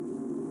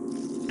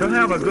To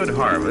have a good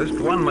harvest,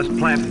 one must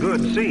plant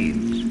good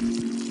seeds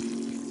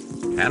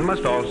and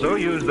must also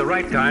use the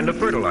right kind of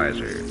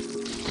fertilizer.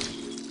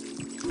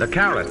 The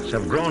carrots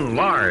have grown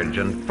large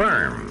and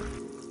firm.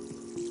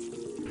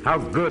 How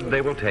good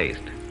they will taste.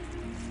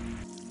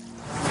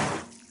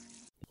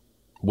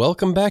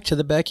 Welcome back to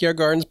the Backyard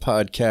Gardens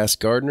podcast,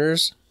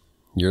 gardeners.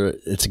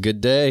 It's a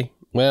good day.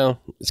 Well,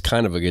 it's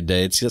kind of a good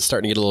day. It's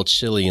starting to get a little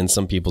chilly in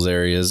some people's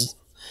areas.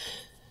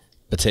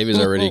 Batavia's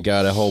already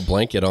got a whole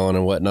blanket on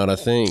and whatnot, I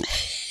think.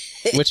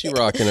 What you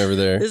rocking over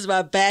there? This is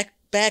my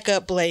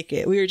backup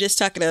blanket. We were just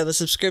talking on the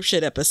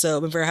subscription episode.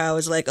 Remember how I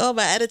was like, oh,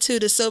 my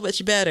attitude is so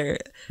much better.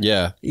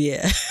 Yeah.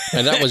 Yeah.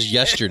 And that was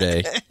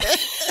yesterday.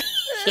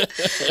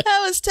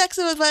 I was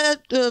texting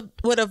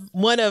with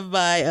one of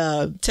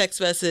my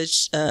text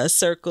message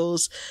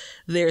circles.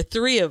 There are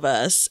three of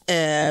us,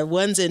 and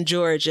one's in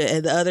Georgia,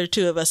 and the other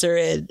two of us are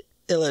in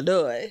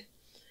Illinois.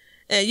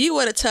 And you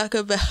want to talk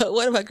about,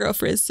 one of my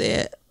girlfriends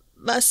said,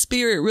 my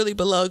spirit really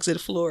belongs in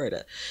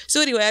Florida. So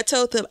anyway, I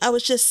told them I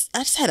just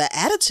had an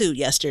attitude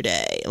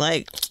yesterday,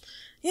 like,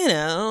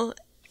 and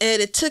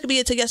it took me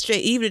until yesterday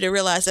evening to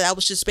realize that I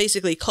was just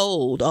basically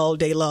cold all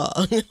day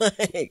long.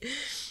 Like,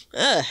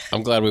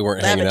 I'm glad we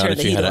weren't hanging out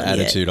if you had an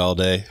attitude all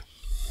day.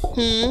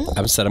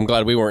 I'm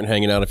glad we weren't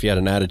hanging out if you had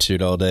an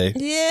attitude all day.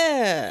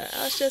 Yeah.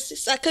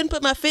 I couldn't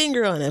put my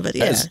finger on it, but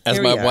yeah.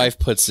 As my wife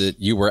puts it,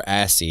 you were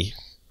assy.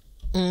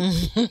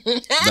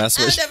 That's what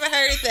I've never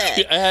heard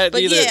that.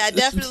 But yeah, I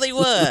definitely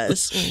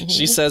was.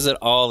 She says it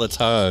all the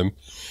time.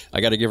 I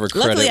got to give her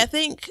credit. Luckily, I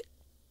think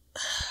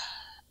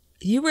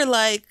you were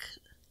like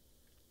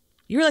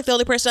the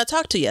only person I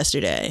talked to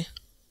yesterday.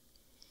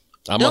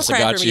 I must have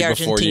got you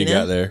before you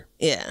got there.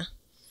 Yeah.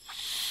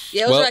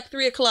 Yeah, it was like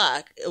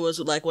 3:00. It was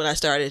like when I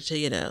started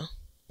to,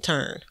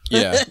 turn.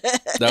 Yeah,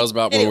 that was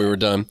about when we were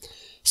done.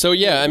 So,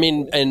 yeah, I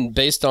mean, and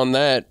based on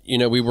that,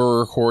 we were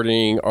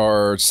recording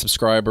our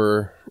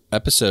subscriber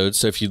episodes.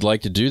 So if you'd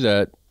like to do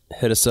that,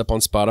 hit us up on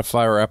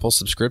Spotify or Apple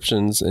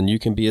subscriptions, and you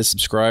can be a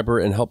subscriber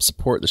and help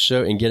support the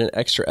show and get an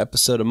extra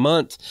episode a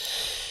month.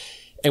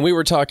 And we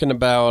were talking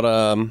about,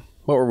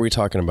 what were we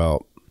talking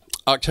about?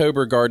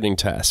 October gardening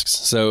tasks.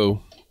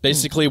 So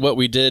basically what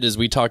we did is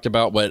we talked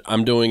about what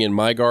I'm doing in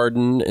my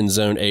garden in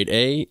zone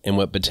 8A and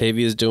what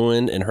Batavia's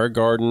doing in her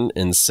garden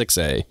in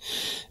 6A.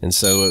 And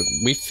so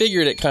we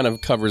figured it kind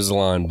of covers the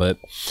line, but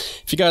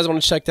if you guys want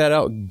to check that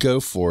out, go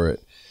for it.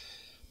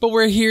 But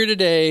we're here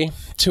today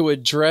to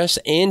address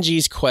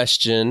Angie's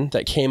question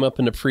that came up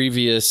in the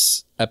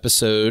previous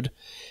episode.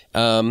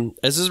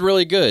 This is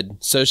really good.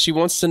 So she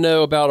wants to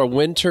know about a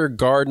winter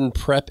garden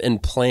prep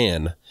and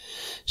plan.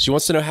 She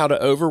wants to know how to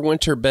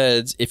overwinter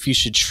beds, if you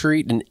should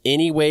treat in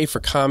any way for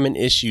common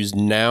issues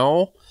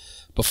now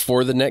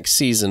before the next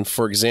season.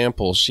 For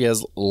example, she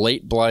has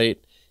late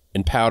blight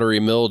and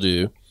powdery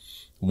mildew.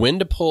 When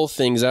to pull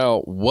things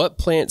out, what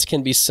plants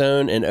can be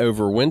sown and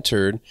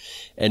overwintered,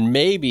 and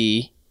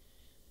maybe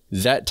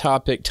that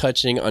topic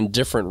touching on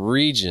different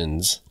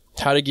regions.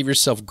 How to give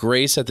yourself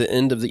grace at the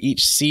end of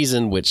each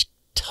season, which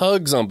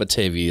tugs on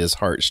Batavia's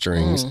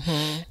heartstrings,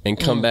 and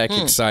come back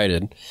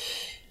excited.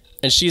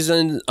 And she's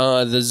in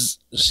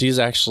she's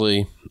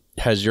actually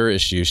has your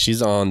issue.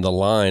 She's on the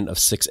line of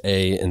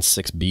 6A and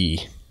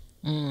 6B.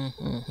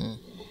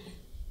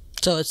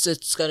 So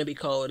it's going to be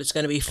cold. It's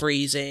going to be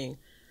freezing.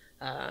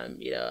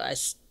 I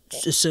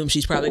assume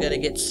she's probably going to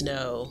get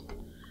snow.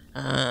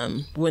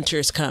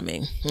 Winter's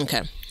coming.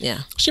 Okay.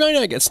 Yeah. She might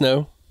not get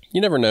snow.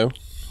 You never know.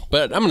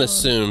 But I'm going to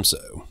assume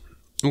so.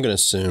 I'm going to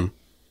assume.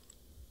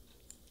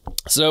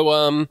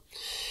 So,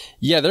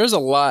 yeah, there's a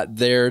lot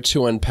there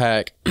to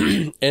unpack.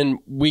 And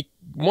we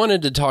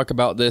wanted to talk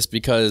about this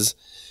because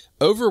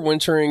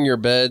overwintering your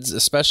beds,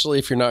 especially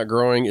if you're not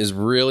growing, is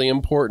really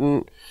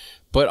important.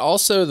 But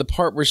also the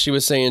part where she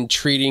was saying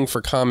treating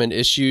for common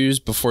issues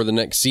before the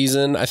next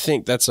season, I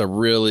think that's a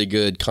really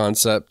good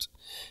concept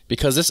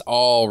because this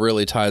all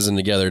really ties in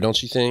together,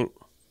 don't you think?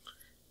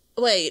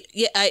 Wait,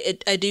 yeah,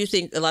 I do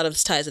think a lot of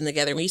this ties in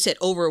together. When you said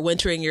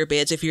overwintering your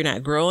beds if you're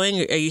not growing,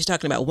 are you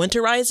talking about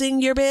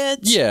winterizing your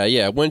beds? Yeah,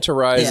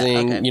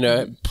 winterizing,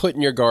 okay.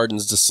 Putting your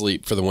gardens to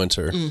sleep for the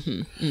winter.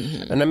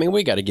 And I mean,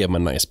 we got to give them a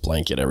nice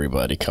blanket,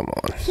 everybody. Come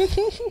on.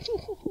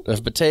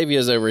 If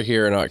Batavia's over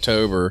here in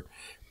October,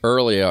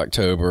 early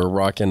October,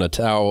 rocking a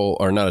towel,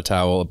 or not a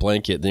towel, a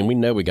blanket, then we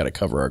know we got to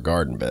cover our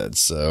garden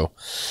beds. So,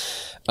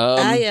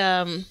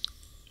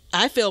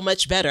 I feel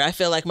much better. I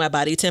feel like my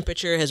body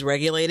temperature has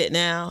regulated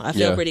now. I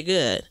feel pretty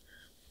good.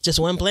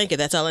 Just one blanket.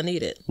 That's all I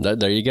needed.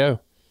 There you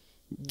go.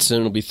 Soon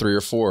it'll be 3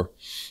 or 4.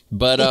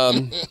 But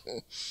I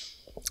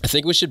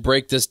think we should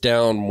break this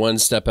down one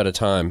step at a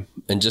time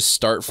and just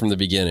start from the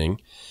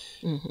beginning.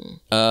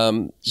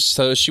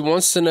 So she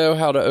wants to know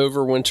how to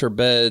overwinter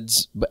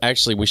beds, but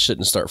actually we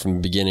shouldn't start from the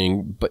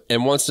beginning,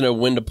 and wants to know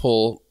when to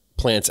pull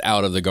plants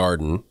out of the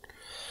garden.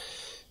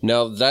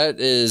 Now that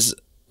is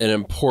an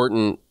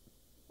important,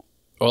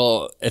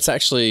 well, it's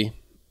actually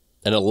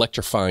an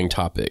electrifying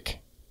topic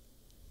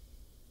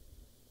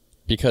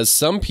because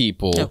some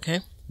people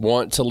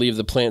want to leave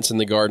the plants in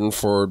the garden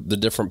for the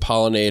different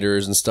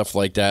pollinators and stuff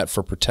like that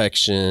for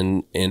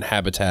protection and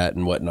habitat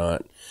and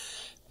whatnot.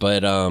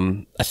 But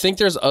I think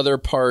there's other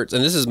parts,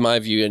 and this is my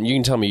view, and you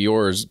can tell me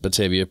yours,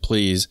 Batavia,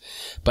 please.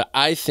 But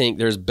I think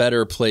there's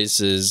better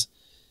places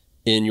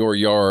in your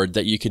yard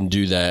that you can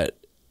do that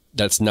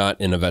that's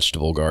not in a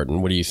vegetable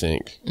garden. What do you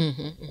think?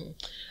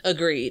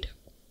 Agreed.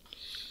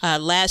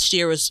 Last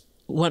year was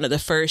one of the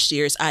first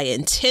years I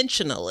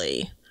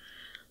intentionally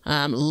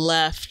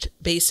left.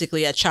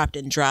 Basically, I chopped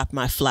and dropped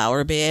my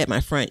flower bed, my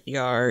front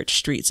yard,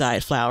 street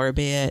side flower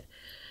bed.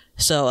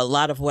 So a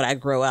lot of what I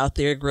grow out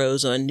there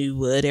grows on new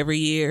wood every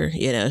year,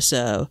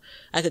 so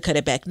I could cut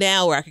it back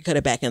now, or I could cut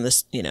it back in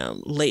this,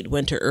 late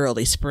winter,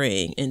 early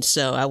spring. And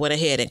so I went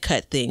ahead and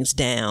cut things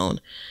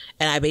down,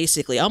 and I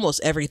basically almost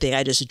everything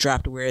I just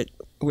dropped where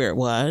it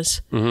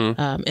was.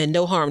 And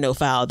no harm, no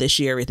foul this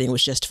year. Everything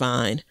was just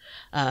fine.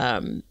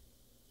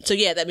 So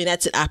yeah, I mean,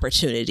 that's an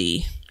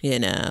opportunity,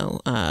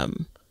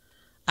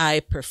 I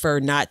prefer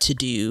not to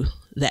do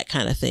that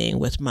kind of thing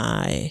with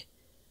my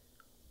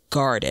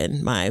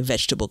garden, my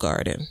vegetable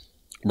garden.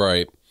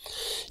 Right.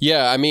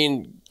 Yeah. I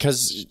mean,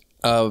 because,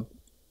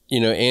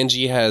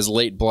 Angie has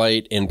late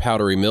blight and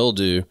powdery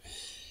mildew.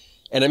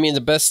 And I mean, the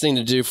best thing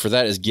to do for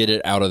that is get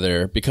it out of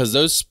there, because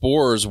those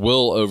spores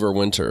will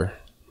overwinter.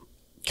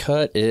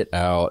 Cut it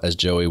out, as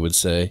Joey would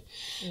say.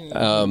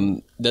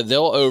 That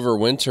they'll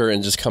overwinter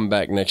and just come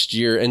back next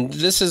year. And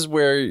this is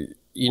where,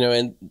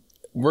 and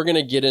we're going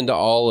to get into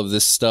all of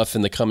this stuff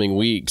in the coming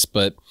weeks,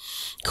 but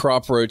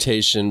crop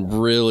rotation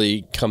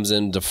really comes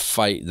in to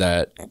fight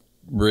that.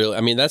 Really,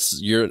 I mean,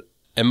 that's in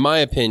my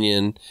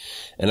opinion,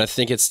 and I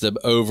think it's the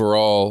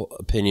overall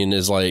opinion,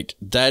 is like,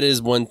 that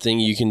is one thing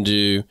you can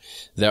do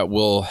that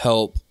will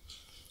help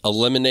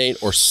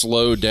eliminate or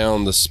slow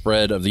down the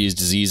spread of these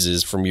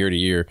diseases from year to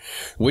year,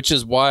 which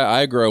is why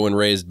I grow in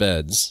raised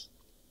beds.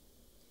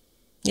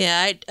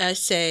 Yeah, I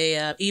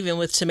say, even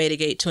with Tomato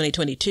Gate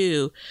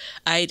 2022,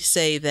 I'd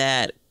say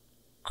that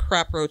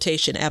crop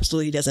rotation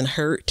absolutely doesn't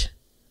hurt,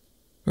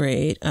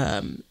 right?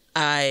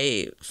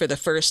 I, for the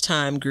first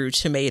time, grew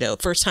tomato,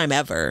 first time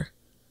ever,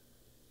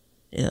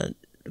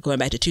 going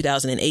back to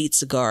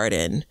 2008's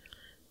garden.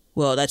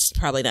 Well, that's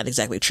probably not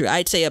exactly true.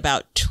 I'd say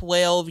about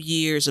 12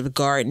 years of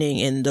gardening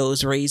in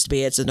those raised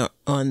beds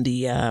on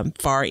the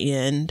far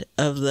end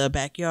of the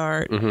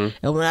backyard. And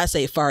when I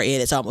say far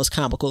end, it's almost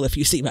comical if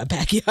you see my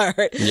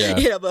backyard.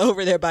 Yeah. But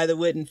over there by the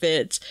wooden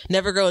fence.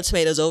 Never growing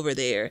tomatoes over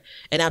there,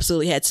 and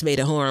absolutely had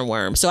tomato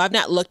hornworms. So I've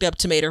not looked up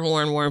tomato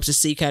hornworms to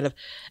see kind of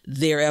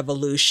their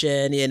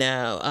evolution,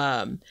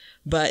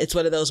 but it's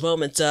one of those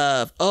moments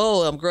of,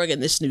 oh, I'm growing in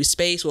this new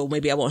space. Well,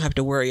 maybe I won't have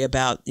to worry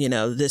about,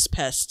 this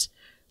pest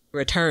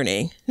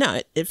returning.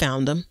 No, it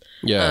found them.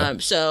 Yeah.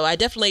 So I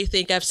definitely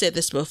think I've said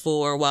this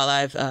before. While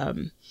I've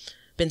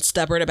been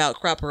stubborn about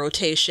crop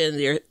rotation,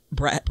 the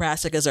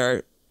brassicas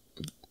are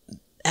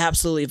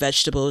absolutely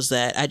vegetables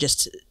that I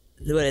just,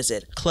 what is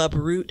it, club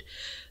root,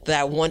 that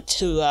I want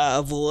to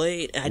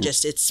avoid.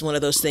 It's one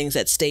of those things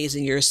that stays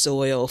in your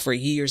soil for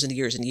years and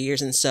years and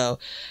years. And so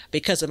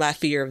because of my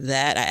fear of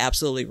that, I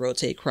absolutely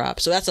rotate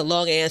crops. So that's a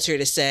long answer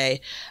to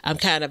say I'm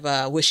kind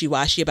of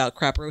wishy-washy about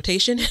crop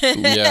rotation.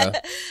 Yeah.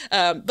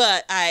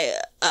 But I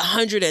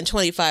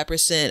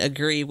 125%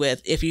 agree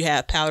with, if you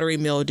have powdery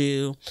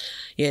mildew,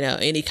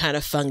 any kind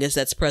of fungus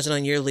that's present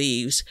on your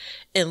leaves,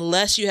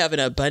 unless you have an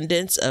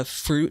abundance of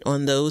fruit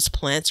on those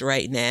plants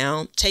right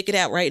now, take it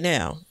out right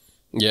now.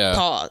 Yeah.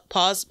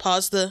 Pause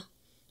the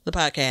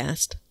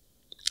podcast.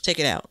 Take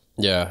it out.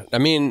 Yeah. I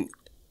mean,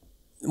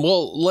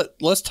 well,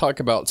 let's talk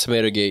about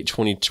Tomato Gate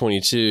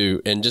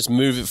 2022 and just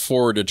move it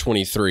forward to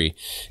 23.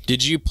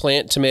 Did you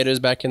plant tomatoes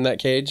back in that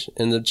cage,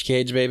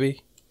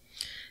 baby?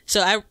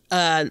 So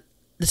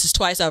this is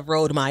twice I've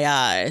rolled my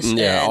eyes.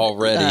 Yeah,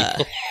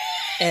 already.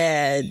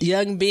 And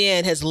young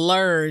Ben has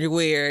learned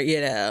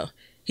where,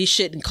 he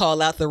shouldn't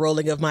call out the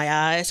rolling of my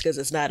eyes because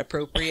it's not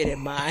appropriate in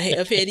my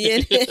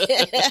opinion.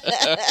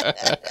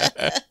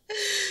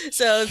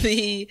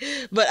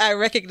 But I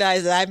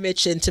recognize that I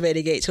mentioned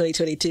Tomato Gate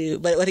 2022,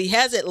 but what he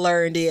hasn't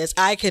learned is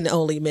I can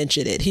only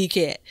mention it. He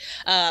can't.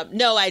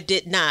 No, I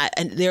did not.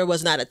 And there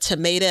was not a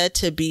tomato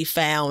to be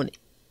found.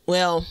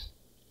 Well,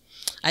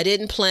 I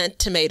didn't plant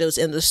tomatoes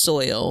in the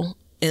soil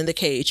in the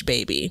cage,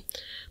 baby.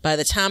 By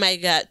the time I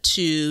got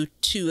to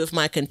 2 of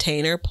my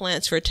container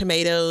plants for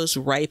tomatoes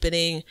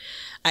ripening,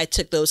 I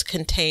took those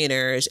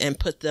containers and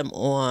put them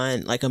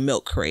on like a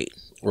milk crate.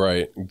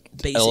 Right.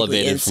 Basically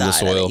elevated from the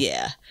soil.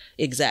 Yeah,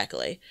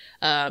 exactly.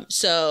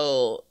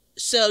 So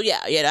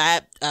yeah,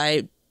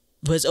 I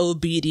was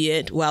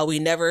obedient. While we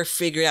never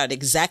figured out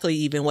exactly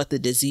even what the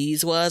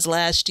disease was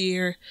last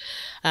year,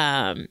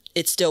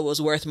 it still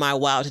was worth my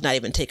while to not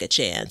even take a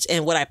chance.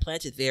 And what I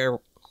planted there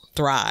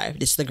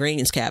thrived. It's the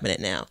greens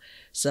cabinet now.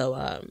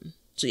 So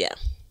yeah.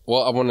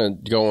 Well, I want to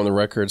go on the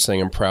record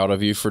saying I'm proud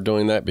of you for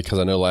doing that, because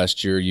I know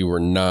last year you were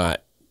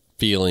not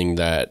feeling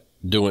that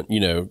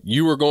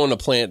you were going to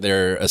plant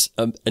there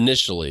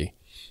initially.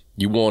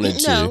 You wanted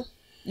to.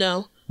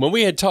 No. When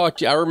we had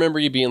talked, I remember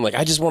you being like,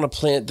 I just want to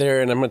plant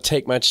there and I'm going to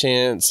take my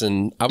chance.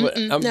 And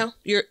no,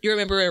 you're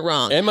remembering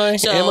wrong. Am I?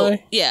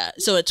 Yeah.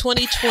 So in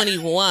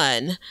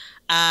 2021,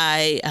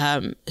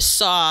 I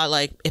saw,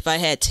 like, if I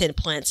had 10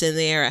 plants in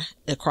there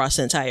across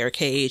the entire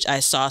cage, I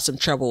saw some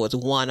trouble with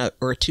one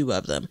or two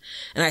of them.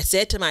 And I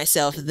said to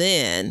myself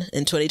then,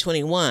 in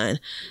 2021,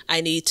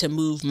 I need to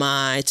move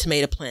my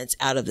tomato plants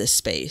out of this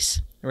space,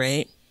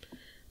 right?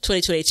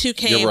 2022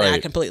 came and I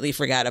completely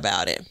forgot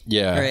about it.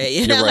 Yeah, right?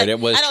 You're right. Like, it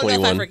was 21. I don't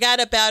know if I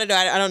forgot about it, or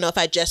I don't know if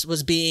I just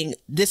was being,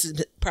 this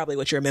is probably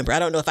what you remember. I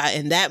don't know if I,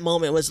 in that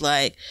moment, was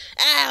like,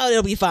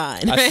 it'll be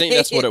fine. I think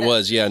that's what it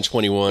was, in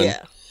 21.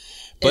 Yeah.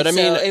 But and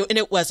I mean, and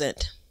it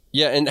wasn't.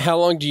 Yeah, and how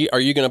long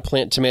are you going to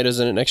plant tomatoes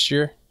in it next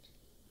year?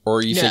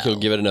 Or you think you'll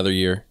give it another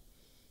year?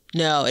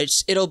 No,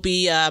 it'll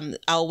be,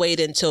 I'll wait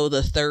until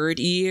the third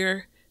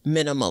year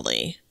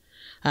minimally.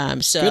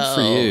 So good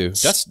for you.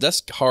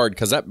 That's hard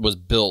because that was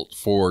built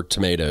for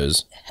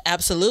tomatoes.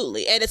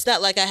 Absolutely. And it's not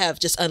like I have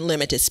just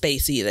unlimited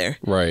space either.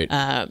 Right.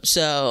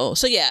 So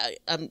yeah,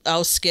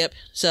 I'll skip.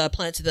 So I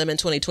planted them in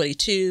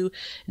 2022,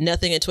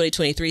 nothing in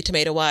 2023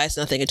 tomato wise,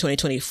 nothing in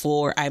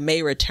 2024. I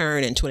may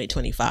return in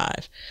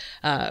 2025.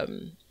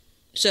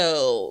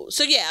 So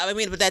yeah, I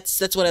mean, but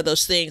that's one of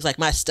those things, like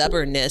my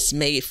stubbornness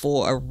made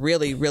for a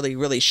really, really,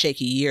 really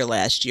shaky year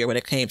last year when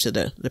it came to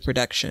the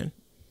production.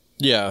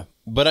 Yeah.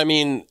 But I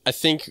mean, I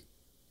think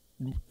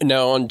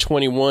now on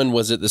 21,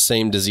 was it the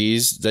same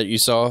disease that you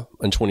saw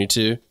on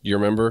 22? Do you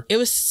remember? It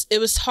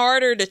was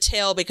harder to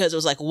tell because it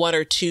was like one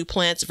or two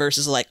plants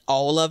versus like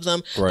all of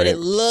them. Right. But it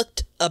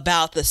looked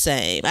about the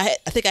same. I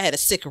think I had a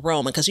sick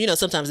aroma because,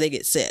 sometimes they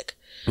get sick.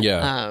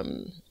 Yeah.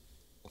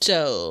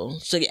 So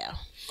yeah.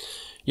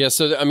 Yeah,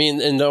 so, I mean,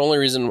 and the only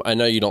reason, I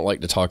know you don't like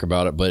to talk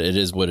about it, but it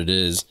is what it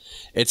is.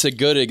 It's a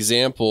good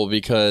example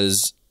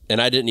because,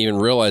 and I didn't even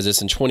realize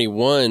this, in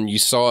 21 you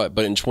saw it,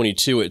 but in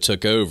 22 it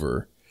took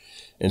over.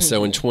 And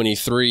so in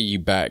 23 you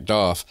backed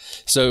off.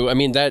 So, I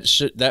mean,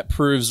 that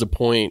proves the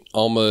point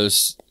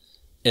almost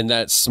in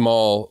that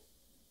small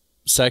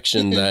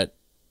section that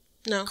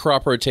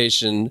crop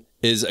rotation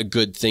is a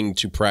good thing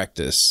to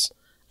practice.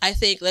 I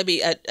think,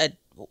 I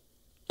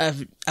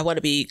want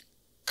to be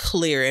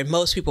clear, and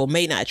most people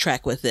may not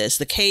track with this.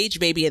 The cage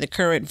baby in the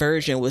current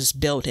version was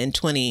built in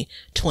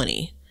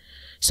 2020.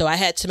 So I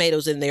had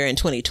tomatoes in there in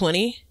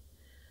 2020,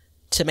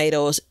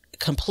 tomatoes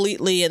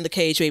completely in the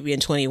cage baby in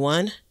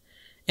 21,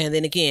 and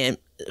then again,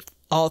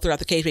 all throughout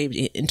the cage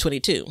baby in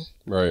 22.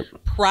 Right.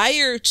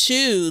 Prior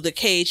to the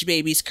cage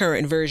baby's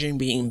current version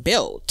being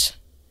built,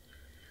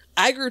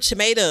 I grew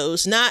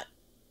tomatoes, not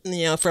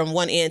from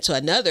one end to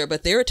another,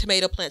 but there are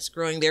tomato plants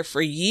growing there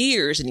for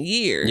years and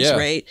years,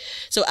 right?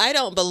 So I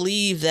don't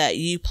believe that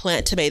you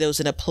plant tomatoes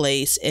in a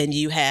place and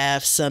you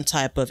have some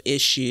type of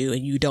issue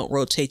and you don't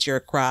rotate your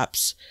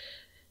crops.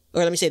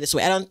 Or let me say it this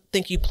way. I don't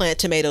think you plant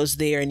tomatoes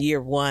there in year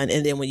one,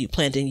 and then when you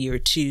plant in year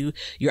two,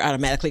 you're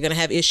automatically going to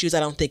have issues. I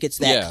don't think it's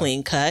that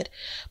clean cut.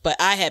 But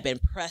I have been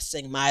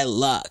pressing my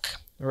luck,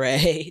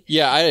 right?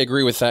 Yeah, I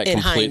agree with that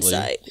completely. In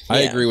hindsight.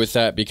 I agree with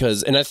that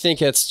because, and I think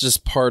that's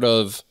just part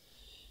of,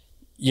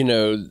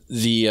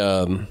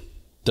 the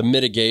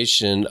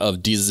mitigation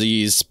of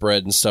disease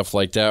spread and stuff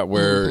like that,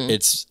 where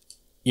it's,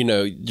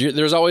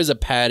 there's always a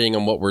padding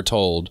on what we're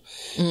told,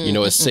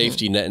 a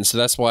safety net. And so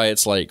that's why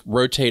it's like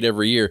rotate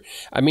every year.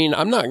 I mean,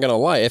 I'm not going to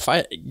lie. If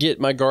I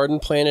get my garden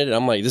planted and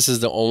I'm like, this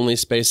is the only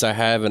space I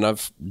have and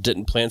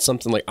didn't plant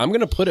something, like I'm going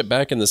to put it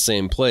back in the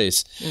same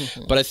place.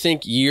 But I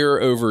think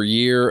year over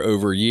year,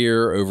 over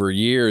year, over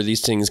year,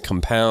 these things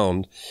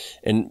compound.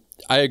 And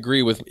I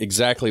agree with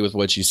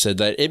what you said,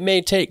 that it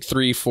may take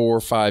 3, 4,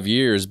 5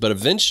 years, but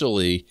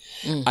eventually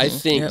I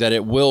think that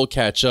it will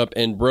catch up,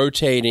 and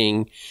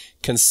rotating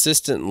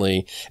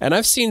consistently. And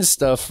I've seen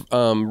stuff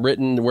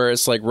written where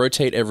it's like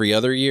rotate every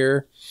other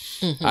year.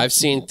 I've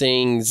seen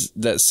things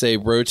that say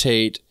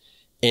rotate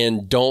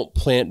and don't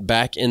plant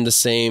back in the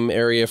same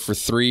area for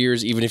 3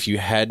 years, even if you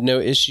had no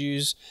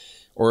issues,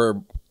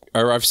 or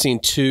I've seen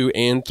 2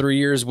 and 3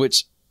 years,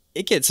 which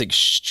it gets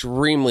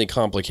extremely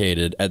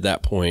complicated at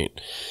that point.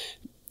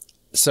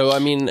 So, I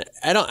mean,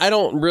 I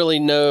don't really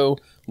know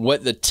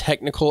what the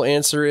technical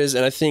answer is.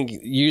 And I think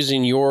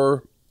using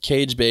your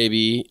cage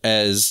baby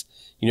as,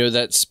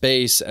 that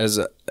space as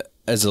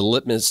a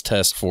litmus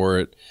test for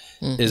it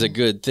is a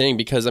good thing,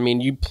 because, I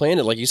mean, you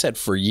planted, like you said,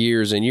 for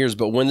years and years.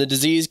 But when the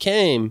disease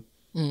came,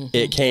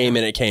 it came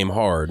and it came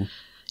hard.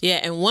 Yeah.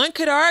 And one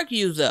could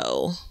argue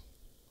that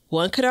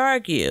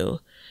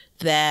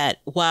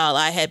while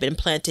I had been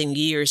planting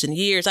years and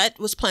years, I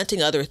was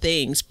planting other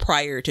things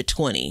prior to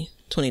 2020.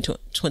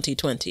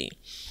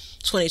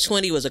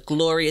 2020 was a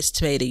glorious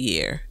tomato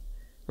year,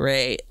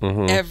 right?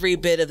 Every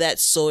bit of that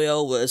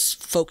soil was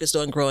focused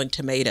on growing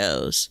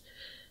tomatoes.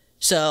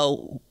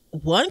 So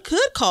one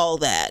could call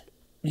that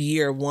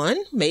year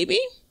one,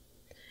 maybe.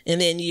 And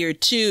then year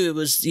two, it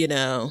was,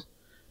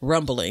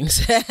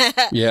 rumblings.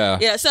 Yeah.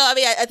 Yeah. So, I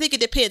mean, I think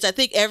it depends. I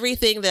think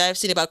everything that I've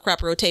seen about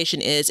crop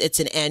rotation is it's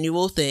an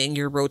annual thing.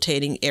 You're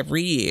rotating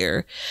every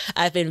year.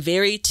 I've been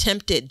very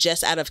tempted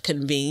just out of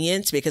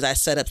convenience because I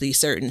set up these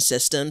certain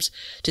systems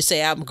to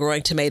say I'm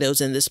growing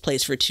tomatoes in this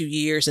place for 2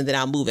 years and then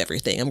I'll move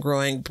everything. I'm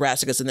growing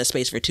brassicas in this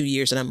space for 2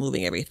 years and I'm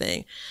moving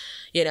everything,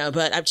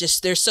 but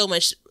there's so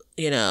much,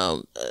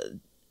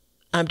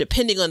 I'm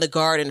depending on the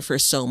garden for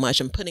so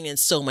much. I'm putting in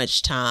so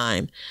much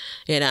time.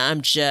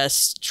 I'm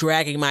just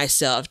dragging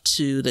myself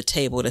to the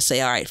table to say,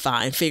 all right,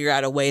 fine, figure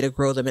out a way to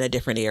grow them in a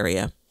different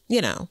area.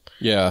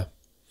 Yeah.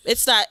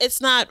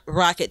 It's not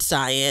rocket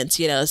science.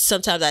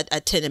 Sometimes I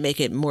tend to make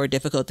it more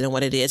difficult than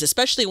what it is,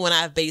 especially when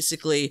I've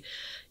basically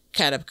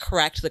kind of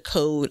cracked the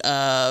code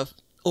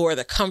or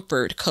the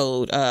comfort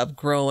code of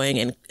growing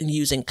and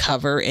using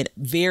cover in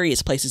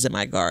various places in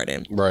my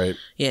garden. Right.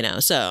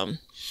 So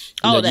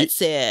all that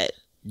said.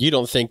 You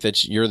don't think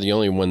that you're the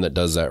only one that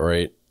does that,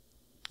 right?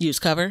 Use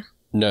cover?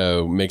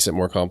 No, makes it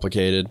more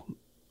complicated.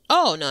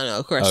 Oh, no,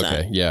 of course not.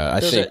 Okay, yeah.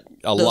 I think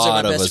a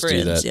lot of us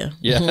do that.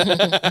 Yeah.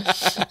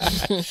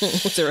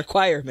 It's a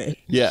requirement.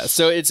 Yeah,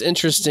 so it's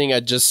interesting.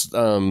 I just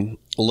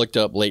looked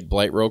up late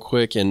blight real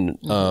quick, and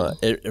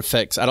it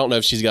affects, I don't know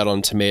if she's got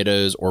on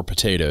tomatoes or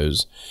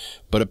potatoes,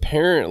 but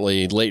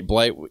apparently late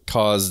blight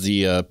caused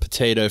the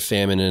potato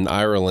famine in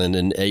Ireland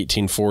in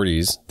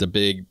 1840s, the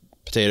big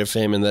potato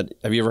famine.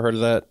 Have you ever heard of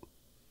that?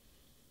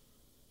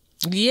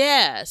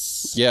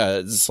 Yes. Yeah,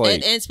 it's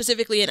like... And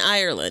specifically in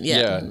Ireland,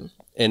 yeah.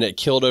 And it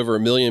killed over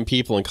 1 million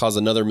people and caused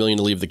another 1 million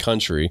to leave the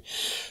country.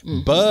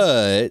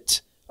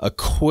 But a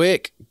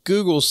quick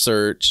Google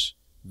search,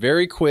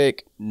 very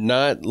quick,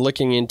 not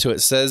looking into it,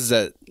 says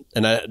that,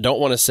 and I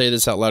don't want to say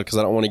this out loud because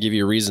I don't want to give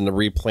you a reason to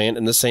replant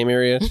in the same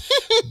area,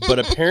 but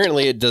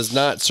apparently it does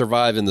not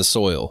survive in the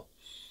soil,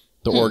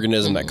 the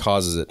organism that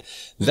causes it.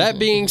 That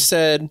being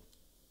said...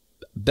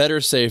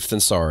 better safe than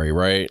sorry,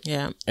 right?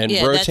 Yeah. And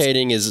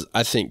rotating is,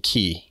 I think,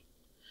 key.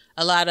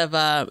 A lot of,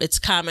 it's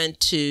common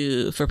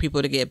for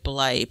people to get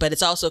blight, but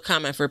it's also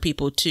common for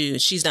people to,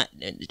 she's not,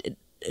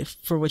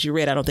 for what you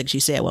read, I don't think she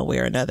said one way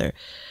or another,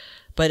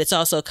 but it's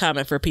also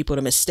common for people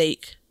to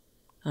mistake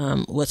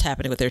what's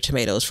happening with their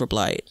tomatoes for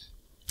blight.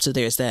 So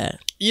there's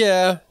that.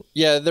 Yeah,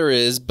 there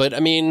is. But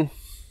I mean,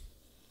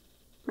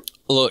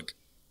 look,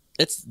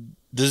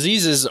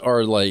 diseases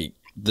are like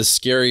the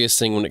scariest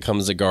thing when it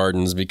comes to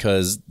gardens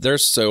because they're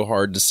so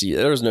hard to see.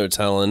 There's no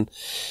telling.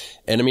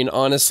 And I mean,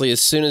 honestly,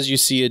 as soon as you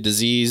see a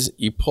disease,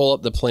 you pull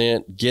up the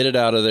plant, get it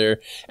out of there.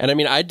 And I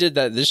mean, I did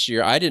that this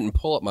year. I didn't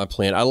pull up my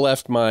plant. I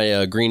left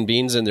my green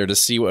beans in there to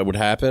see what would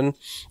happen.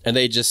 And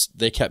they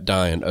kept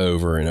dying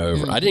over and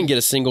over. I didn't get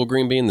a single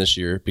green bean this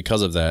year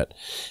because of that.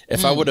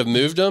 If I would have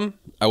moved them,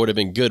 I would have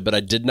been good, but I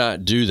did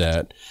not do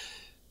that.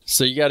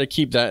 So you got to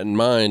keep that in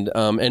mind.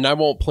 And I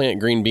won't plant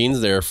green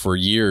beans there for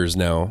years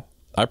now.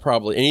 I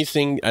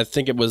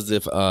think it was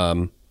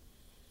the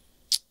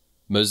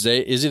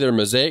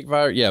mosaic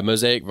virus. Yeah,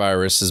 mosaic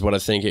virus is what I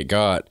think it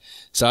got.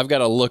 So I've got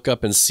to look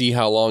up and see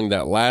how long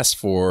that lasts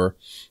for,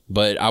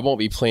 but I won't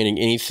be planting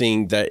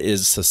anything that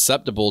is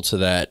susceptible to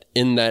that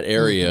in that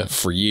area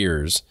for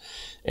years.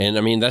 And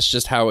I mean, that's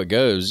just how it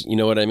goes. You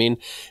know what I mean?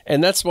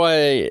 And that's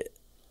why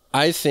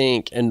I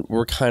think, and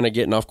we're kind of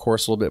getting off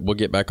course a little bit, we'll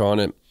get back on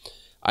it.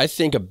 I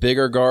think a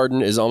bigger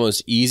garden is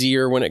almost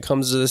easier when it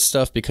comes to this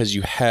stuff because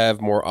you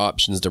have more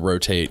options to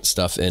rotate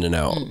stuff in and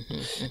out.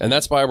 And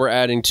that's why we're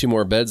adding 2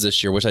 more beds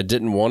this year, which I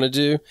didn't want to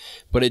do,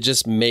 but it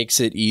just makes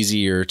it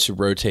easier to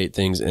rotate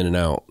things in and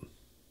out.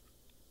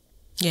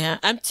 Yeah,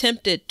 I'm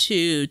tempted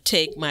to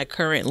take my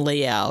current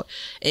layout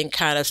and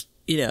kind of,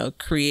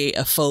 create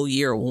a faux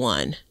year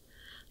one,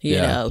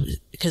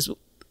 because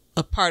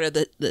a part of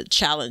the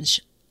challenge,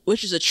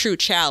 which is a true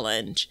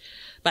challenge,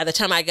 by the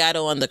time I got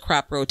on the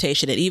crop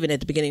rotation, and even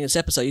at the beginning of this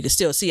episode, you can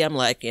still see I'm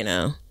like,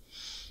 I'm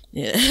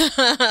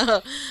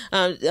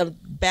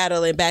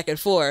battling back and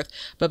forth.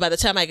 But by the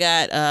time I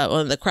got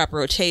on the crop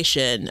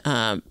rotation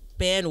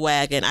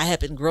bandwagon, I have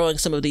been growing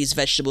some of these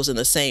vegetables in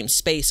the same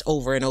space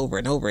over and over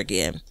and over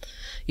again.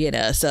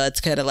 So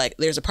it's kind of like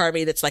there's a part of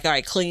me that's like, all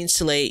right, clean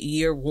slate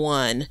year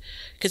one,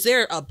 because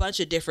there are a bunch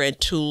of different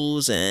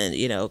tools and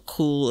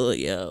cool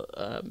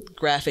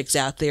graphics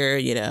out there,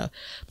 a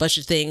bunch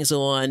of things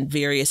on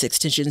various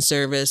extension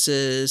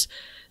services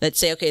that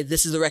say, okay,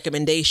 this is the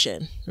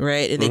recommendation,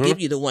 right? And they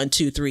give you the 1,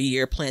 2, 3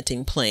 year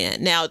planting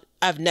plan. Now,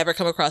 I've never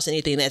come across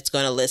anything that's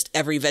going to list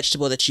every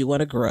vegetable that you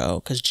want to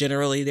grow, because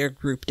generally they're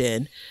grouped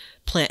in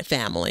plant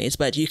families,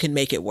 but you can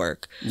make it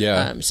work.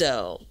 Yeah.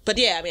 But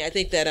yeah, I mean, I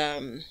think that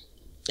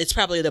it's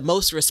probably the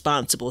most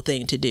responsible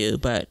thing to do,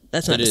 but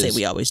that's not to say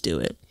we always do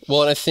it.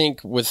 Well, and I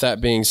think with that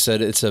being said,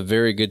 it's a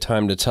very good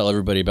time to tell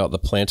everybody about the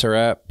Planter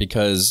app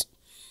because,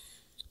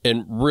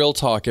 in real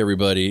talk,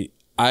 everybody,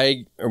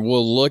 I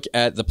will look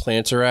at the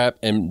Planter app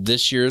and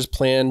this year's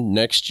plan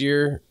next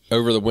year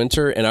over the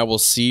winter, and I will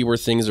see where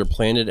things are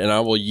planted, and I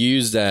will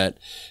use that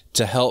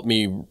to help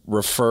me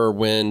refer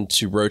when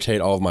to rotate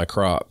all of my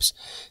crops.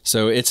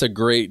 So it's a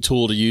great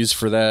tool to use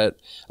for that,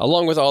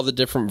 along with all the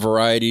different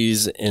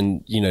varieties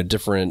and, you know,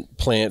 different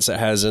plants it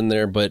has in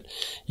there. But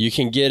you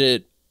can get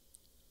it,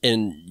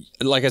 and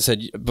like I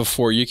said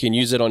before, you can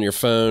use it on your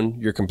phone,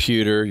 your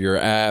computer, your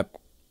app,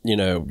 you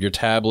know, your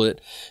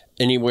tablet,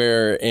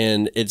 anywhere.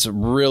 And it's a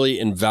really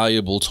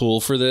invaluable tool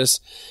for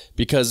this,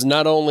 because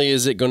not only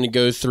is it going to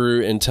go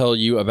through and tell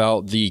you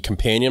about the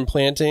companion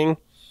planting,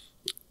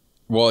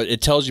 well,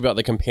 it tells you about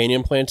the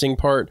companion planting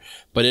part,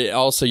 but it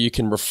also, you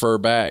can refer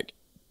back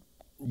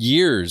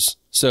years.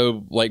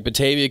 So like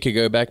Batavia could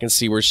go back and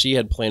see where she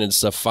had planted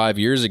stuff 5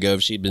 years ago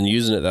if she'd been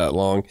using it that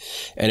long,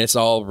 and it's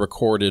all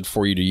recorded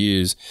for you to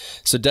use.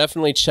 So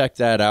definitely check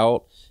that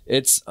out.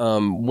 It's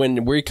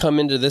when we come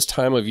into this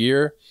time of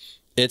year,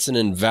 it's an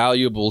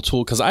invaluable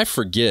tool, because I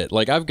forget.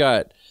 Like, I've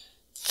got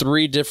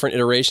 3 different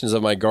iterations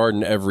of my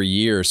garden every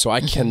year, so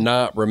I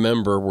cannot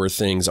remember where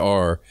things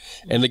are.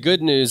 And the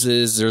good news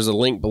is there's a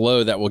link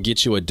below that will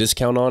get you a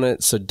discount on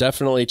it, so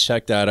definitely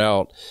check that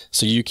out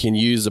so you can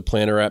use the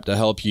planter app to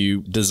help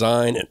you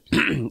design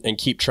and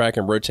keep track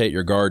and rotate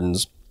your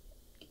gardens.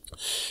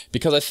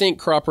 Because I think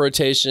crop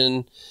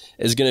rotation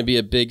is going to be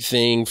a big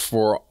thing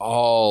for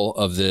all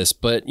of this.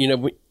 But, you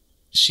know,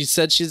 she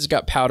said she's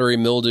got powdery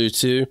mildew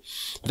too.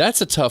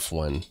 That's a tough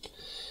one.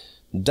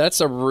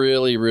 That's a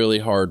really, really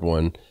hard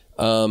one.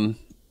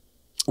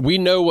 We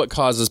know what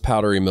causes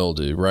powdery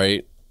mildew,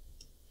 right?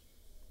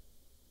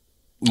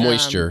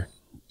 Moisture.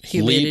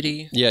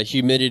 Humidity.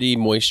 Humidity,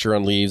 moisture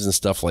on leaves and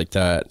stuff like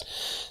that.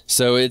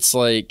 So it's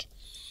like,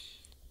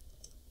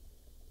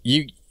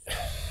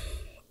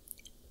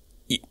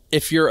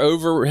 if you're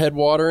overhead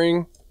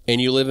watering and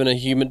you live in a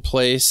humid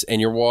place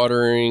and you're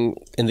watering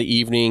in the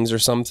evenings or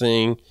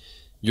something,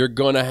 you're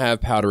going to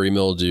have powdery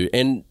mildew.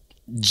 And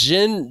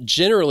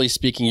generally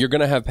speaking, you're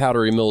going to have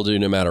powdery mildew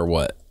no matter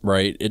what,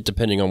 right?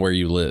 Depending on where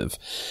you live.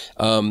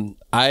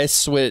 I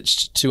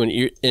switched to an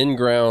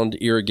in-ground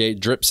irrigate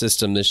drip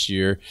system this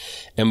year,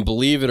 and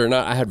believe it or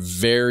not, I had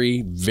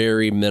very,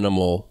 very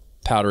minimal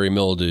powdery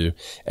mildew,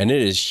 and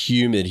it is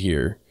humid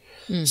here.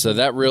 So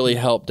that really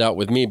helped out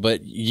with me.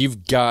 But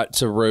you've got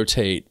to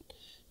rotate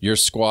your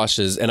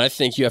squashes, and I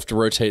think you have to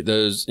rotate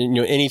those, you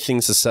know, anything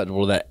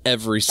susceptible to that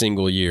every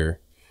single year,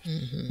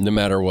 no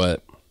matter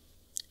what.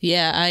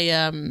 Yeah, I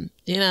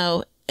you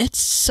know, it's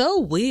so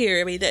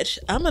weird. I mean, that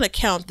I'm going to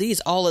count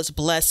these all as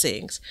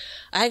blessings.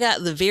 I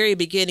got the very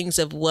beginnings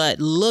of what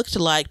looked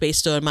like,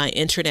 based on my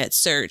internet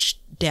search,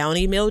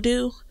 downy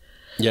mildew.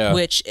 Yeah.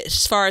 Which,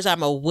 as far as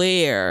I'm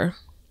aware,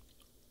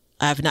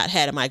 I've not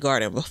had in my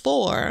garden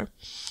before.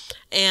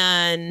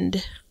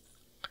 And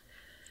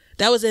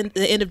that was in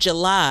the end of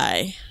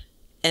July.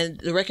 And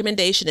the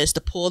recommendation is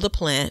to pull the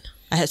plant.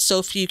 I had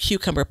so few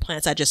cucumber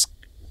plants, I just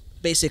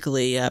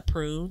basically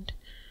pruned.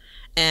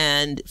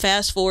 And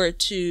fast forward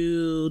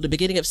to the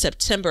beginning of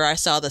September, I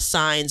saw the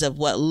signs of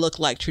what looked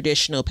like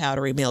traditional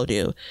powdery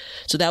mildew.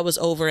 So that was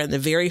over in the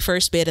very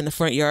first bed in the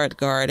front yard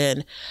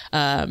garden.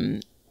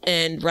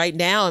 And right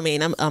now, I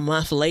mean, I'm a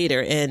month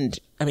later, and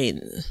I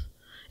mean,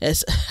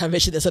 as I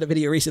mentioned this on a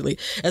video recently,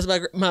 as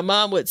my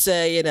mom would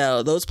say, you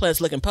know, those plants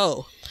looking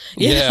po.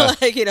 You know,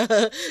 like, you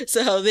know,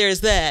 so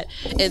there's that.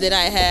 And then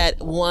I had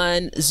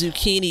one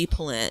zucchini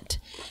plant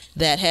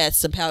that had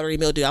some powdery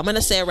mildew. I'm going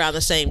to say around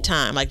the same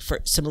time, like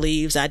for some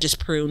leaves, I just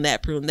pruned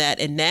that.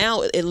 And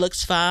now it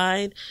looks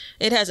fine.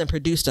 It hasn't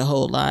produced a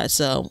whole lot.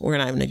 So we're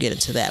not even going to get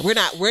into that.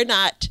 We're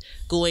not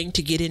going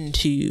to get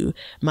into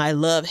my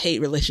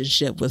love-hate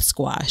relationship with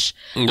squash.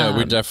 No,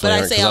 we definitely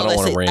aren't, because I don't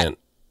want to rant.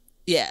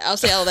 I'll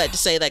say all that to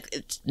say,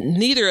 like,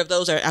 neither of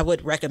those I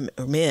would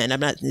recommend. I'm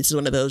not, it's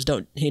one of those,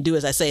 don't do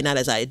as I say, not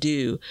as I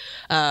do.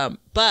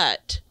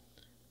 But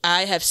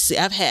I've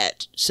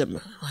had some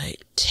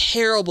like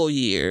terrible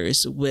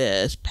years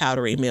with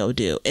powdery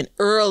mildew, and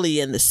early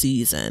in the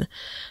season.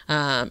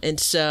 And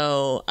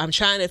so I'm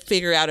trying to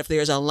figure out if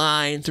there's a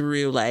line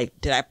through,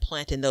 like, did I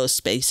plant in those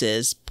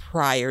spaces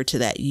prior to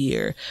that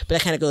year? But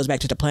that kind of goes back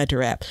to the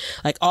planter app.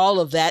 Like, all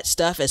of that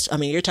stuff is, I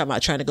mean, you're talking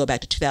about trying to go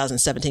back to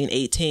 2017,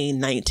 18,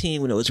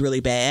 19, when it was really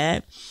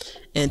bad,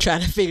 and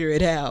trying to figure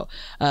it out.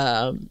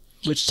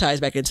 Which ties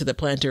back into the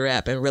planter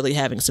app and really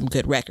having some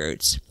good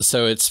records.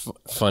 So it's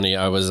funny.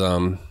 I was,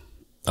 I'm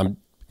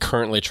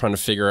currently trying to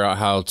figure out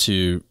how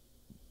to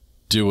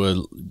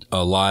do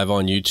a live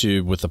on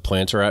YouTube with the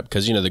planter app,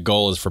 because, you know, the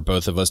goal is for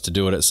both of us to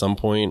do it at some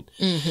point.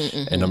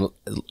 And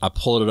I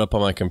pulled it up on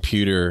my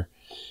computer,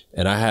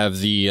 and I have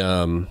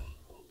the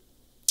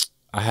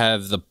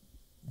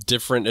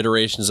different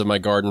iterations of my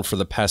garden for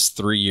the past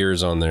 3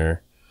 years on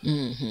there.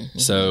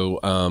 So,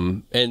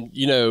 and,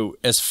 you know,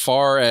 as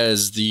far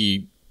as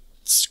the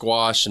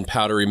squash and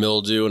powdery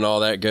mildew and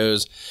all that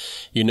goes,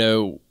 you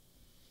know,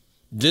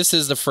 this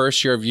is the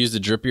first year I've used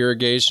the drip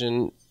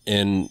irrigation,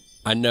 and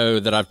I know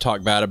that I've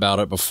talked bad about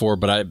it before,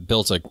 but I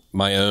built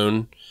my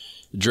own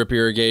drip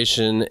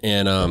irrigation,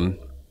 and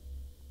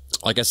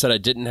like I said, I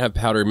didn't have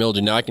powdery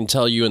mildew. Now I can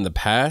tell you in the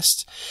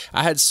past,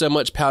 I had so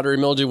much powdery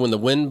mildew when the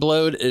wind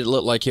blowed, it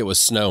looked like it was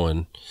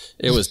snowing.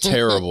 It was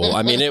terrible.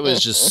 I mean, it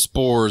was just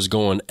spores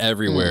going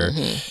everywhere.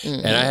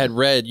 And I had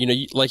read, you know,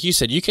 like you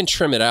said, you can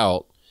trim it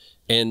out.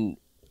 And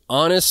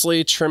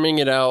honestly, trimming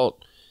it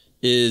out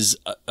is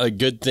a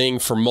good thing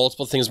for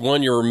multiple things.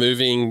 One, you're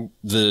removing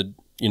the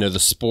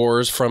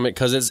spores from it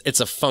because it's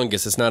a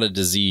fungus. It's not a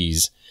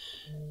disease.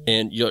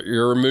 And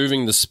you're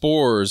removing the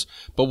spores,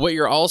 but what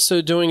you're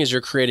also doing is you're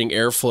creating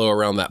airflow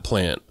around that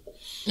plant.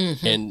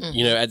 And,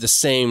 you know, at the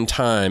same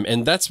time,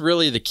 and that's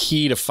really the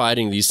key to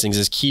fighting these things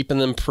is keeping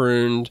them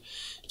pruned,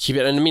 and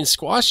I mean,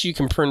 squash, you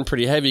can prune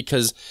pretty heavy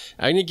because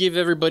I'm going to give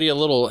everybody a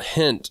little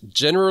hint.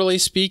 Generally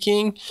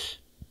speaking,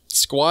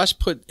 squash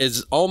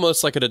is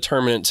almost like a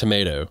determinate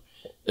tomato.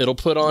 It'll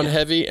put on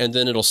heavy and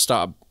then it'll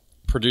stop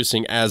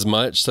producing as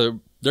much. So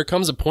there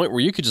comes a point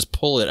where you could just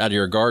pull it out of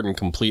your garden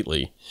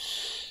completely.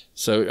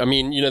 So, I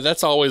mean, you know,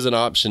 that's always an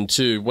option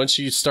too. Once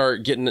you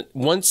start getting,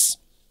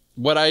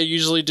 what I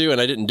usually do,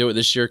 and I didn't do it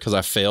this year because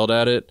I failed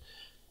at it.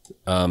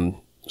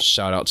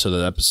 Shout out to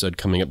the episode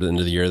coming up at the end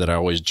of the year that I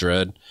always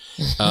dread.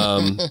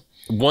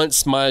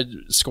 Once my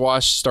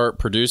squash start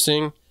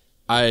producing,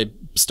 I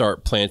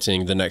start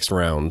planting the next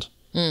round.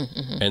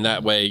 And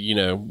that way, you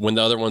know, when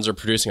the other ones are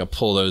producing, I'll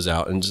pull those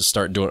out and just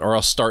start doing, or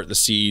I'll start the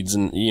seeds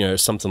and, you know,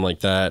 something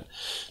like that.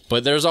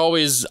 But there's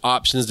always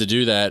options to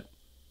do that.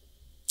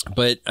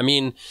 But I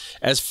mean,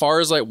 as far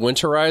as like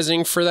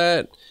winterizing for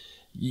that,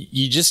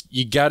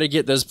 you got to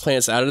get those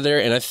plants out of there.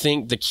 And I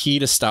think the key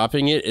to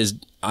stopping it is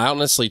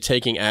honestly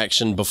taking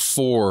action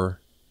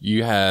before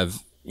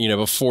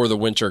before the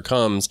winter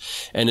comes.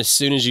 And as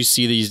soon as you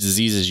see these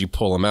diseases, you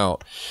pull them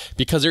out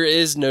because there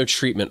is no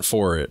treatment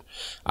for it.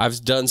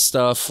 I've done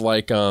stuff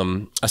like,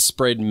 I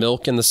sprayed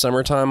milk in the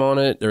summertime on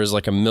it. There's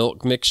like a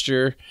milk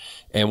mixture.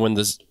 And when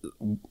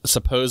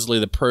supposedly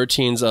the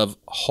proteins of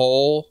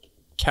whole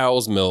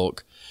cow's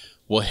milk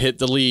will hit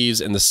the leaves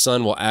and the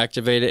sun will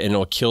activate it and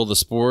it'll kill the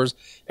spores.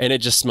 And it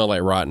just smelled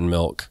like rotten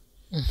milk.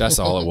 That's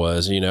all it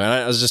was, you know, and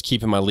I was just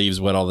keeping my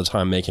leaves wet all the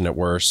time, making it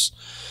worse.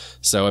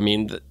 So, I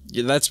mean,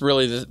 that's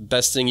really the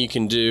best thing you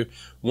can do.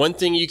 One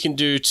thing you can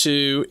do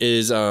too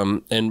is,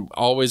 and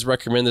always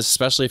recommend this,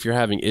 especially if you're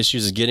having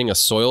issues, is getting a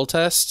soil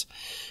test,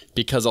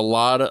 because a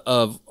lot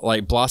of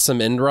like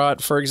blossom end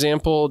rot, for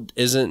example,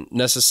 isn't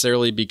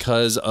necessarily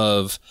because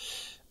of,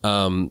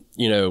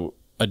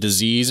 a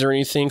disease or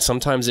anything.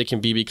 Sometimes it can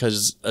be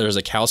because there's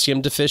a calcium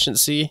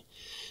deficiency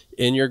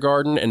in your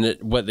garden. And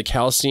what the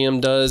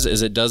calcium does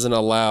is it doesn't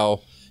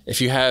allow, if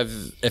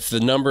the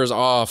number is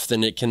off,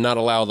 then it cannot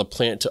allow the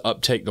plant to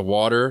uptake the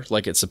water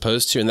like it's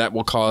supposed to. And that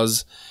will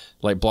cause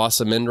like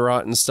blossom end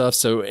rot and stuff.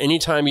 So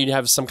anytime you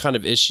have some kind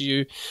of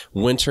issue,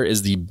 winter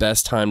is the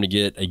best time to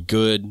get a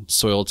good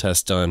soil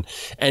test done.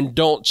 And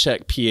don't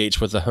check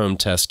pH with a home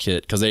test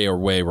kit because they are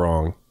way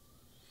wrong.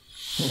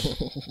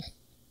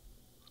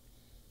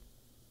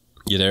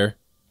 You there?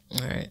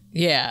 All right.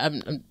 Yeah,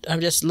 I'm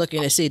just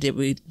looking to see, do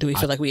we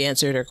feel like we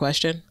answered her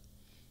question?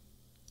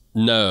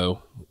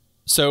 No.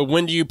 So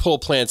when do you pull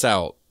plants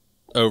out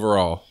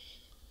overall?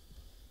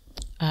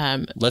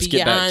 Let's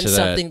get back to that.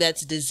 Something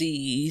that's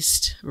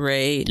diseased,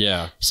 right?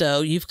 Yeah.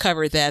 So you've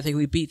covered that. I think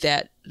we beat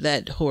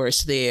that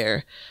horse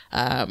there.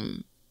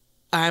 I'm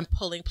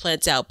pulling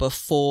plants out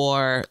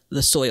before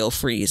the soil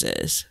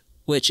freezes,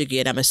 which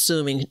again, I'm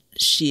assuming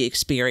she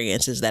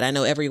experiences that. I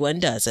know everyone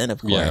doesn't,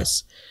 of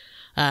course. Yeah.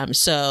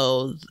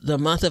 So the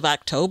month of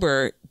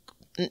October,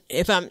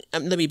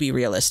 let me be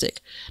realistic.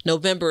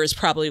 November is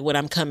probably when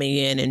I'm coming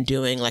in and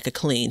doing like a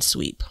clean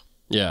sweep.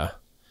 Yeah.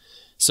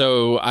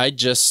 So I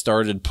just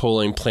started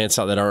pulling plants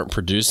out that aren't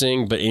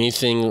producing, but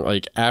anything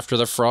like after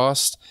the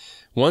frost,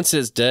 once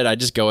it's dead, I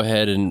just go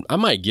ahead and I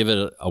might give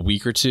it a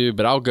week or two,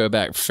 but I'll go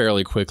back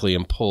fairly quickly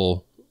and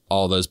pull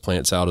all those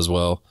plants out as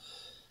well.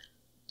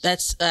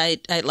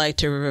 I'd like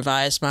to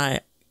revise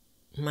my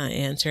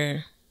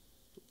answer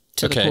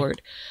to the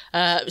court.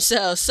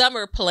 So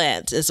summer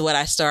plants is what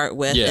I start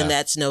with, and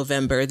that's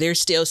November. There's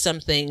still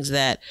some things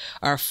that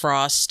are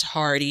frost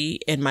hardy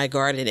in my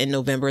garden in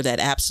November that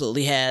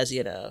absolutely has,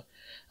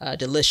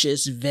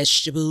 delicious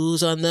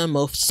vegetables on them,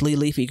 mostly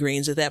leafy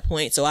greens at that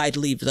point. So I'd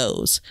leave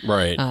those.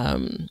 Right.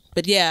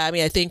 But yeah, I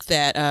mean, I think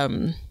that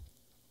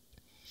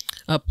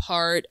a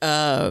part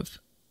of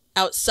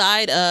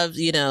outside of,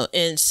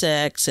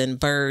 insects and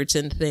birds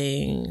and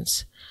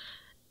things,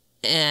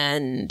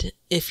 and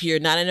if you're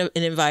not in an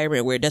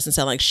environment where it doesn't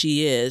sound like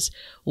she is,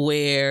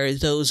 where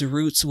those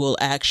roots will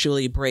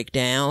actually break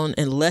down,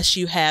 unless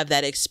you have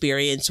that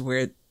experience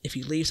where if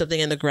you leave something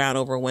in the ground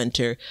over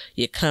winter,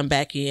 you come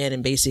back in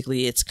and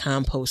basically it's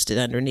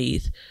composted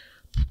underneath,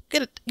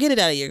 get it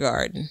out of your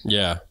garden.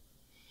 Yeah.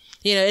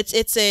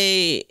 It's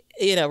a,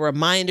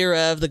 reminder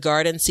of the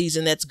garden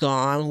season that's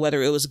gone,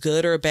 whether it was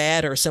good or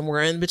bad or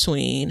somewhere in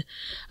between.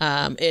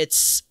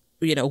 It's,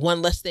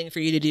 one less thing for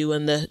you to do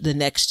in the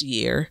next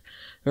year,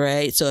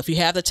 right? So if you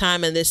have the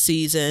time in this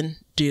season,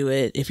 do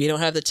it. If you don't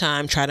have the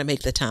time, try to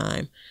make the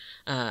time.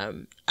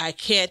 I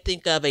can't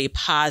think of a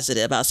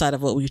positive outside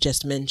of what we've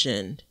just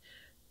mentioned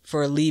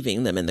for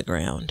leaving them in the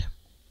ground.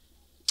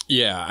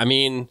 Yeah, I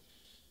mean,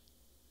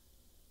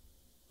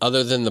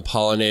 other than the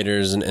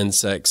pollinators and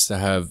insects that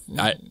have,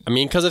 I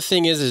mean, because the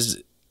thing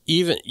is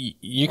even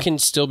you can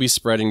still be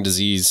spreading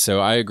disease. So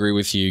I agree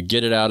with you.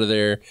 Get it out of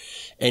there.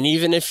 And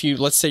even if you,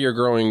 let's say you're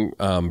growing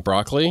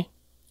broccoli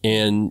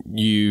and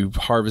you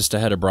harvest a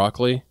head of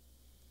broccoli,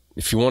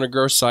 if you want to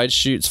grow side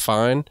shoots,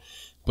 fine.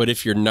 But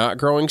if you're not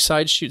growing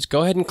side shoots,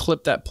 go ahead and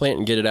clip that plant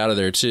and get it out of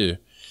there too.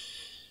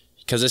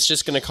 Because it's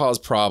just going to cause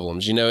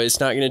problems. You know, it's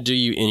not going to do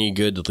you any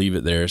good to leave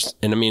it there.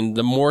 And I mean,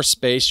 the more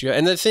space you have,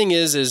 and the thing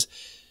is,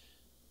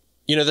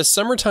 you know, the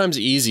summertime's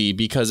easy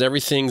because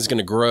everything's going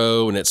to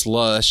grow and it's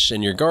lush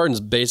and your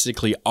garden's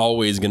basically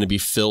always going to be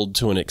filled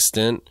to an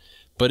extent.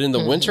 But in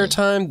the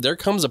wintertime, there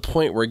comes a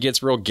point where it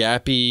gets real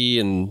gappy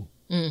and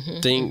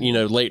you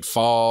know, late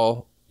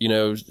fall, you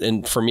know,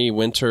 and for me,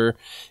 winter,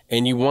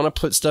 and you want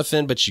to put stuff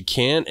in, but you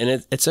can't.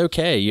 And it's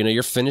okay. You know,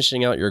 you're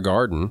finishing out your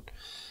garden.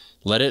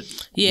 Let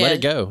it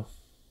go.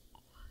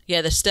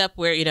 Yeah, the step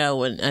where, you know,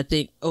 when I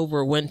think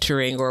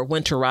overwintering or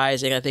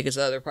winterizing, I think is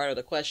the other part of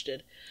the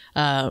question.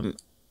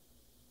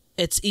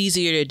 It's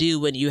easier to do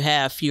when you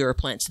have fewer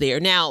plants there.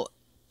 Now,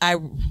 I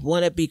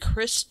want to be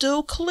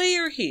crystal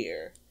clear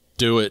here.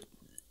 Do it.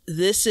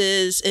 This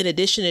is in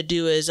addition to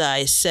do as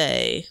I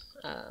say,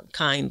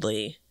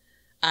 kindly.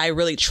 I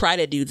really try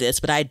to do this,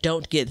 but I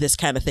don't get this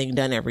kind of thing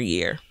done every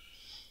year.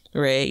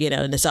 Right. You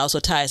know, and this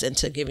also ties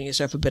into giving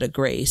yourself a bit of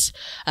grace.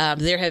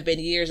 There have been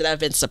years that I've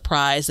been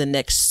surprised the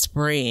next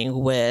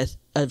spring with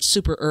a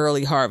super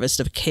early harvest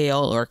of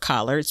kale or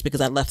collards because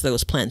I left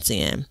those plants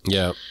in.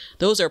 Yeah.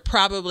 Those are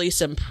probably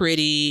some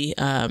pretty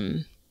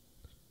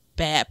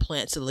bad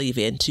plants to leave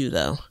in too,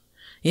 though.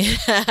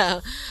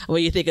 Yeah.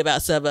 When you think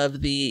about some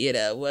of the, you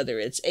know, whether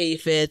it's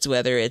aphids,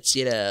 whether it's,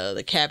 you know,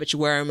 the cabbage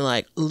worm,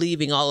 like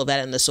leaving all of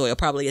that in the soil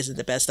probably isn't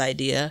the best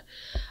idea.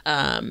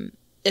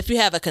 If you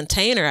have a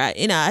container,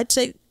 I'd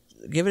say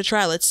give it a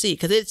try. Let's see.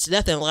 Because it's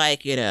nothing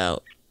like, you know,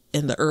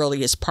 in the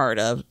earliest part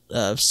of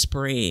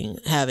spring,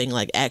 having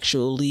like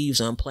actual leaves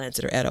on plants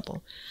that are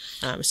edible.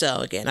 So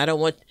again,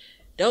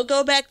 don't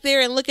go back there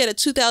and look at a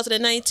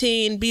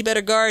 2019 Be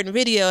Better Garden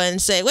video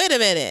and say, wait a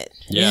minute.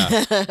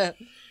 Yeah.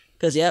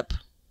 Because, yep.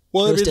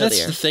 Well, I mean,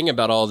 that's the thing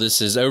about all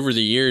this is over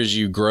the years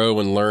you grow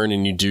and learn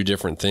and you do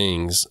different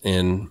things.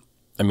 And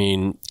I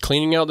mean,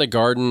 cleaning out the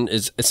garden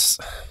it's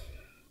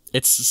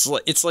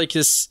like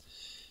this.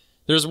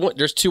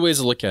 There's two ways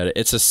to look at it.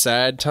 It's a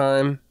sad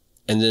time,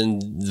 and then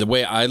the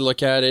way I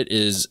look at it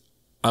is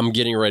I'm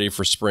getting ready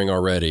for spring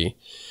already,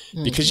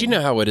 because you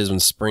know how it is when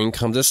spring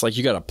comes. It's like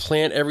you got to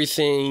plant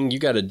everything, you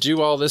got to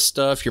do all this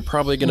stuff. You're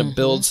probably going to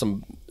build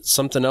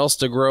something else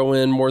to grow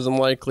in, more than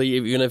likely,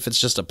 even if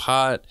it's just a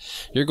pot.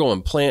 You're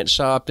going plant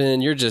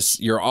shopping.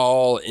 You're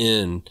all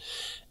in,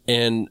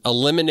 and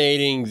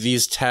eliminating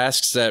these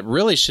tasks that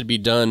really should be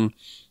done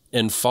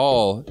in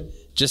fall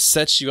just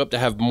sets you up to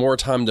have more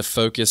time to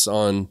focus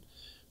on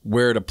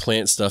where to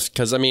plant stuff.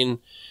 Because, I mean,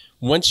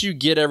 once you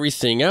get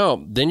everything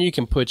out, then you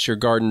can put your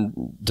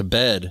garden to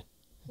bed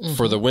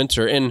for the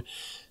winter. And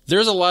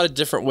there's a lot of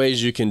different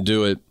ways you can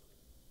do it.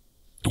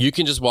 You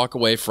can just walk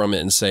away from it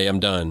and say,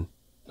 I'm done.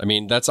 I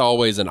mean, that's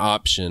always an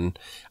option.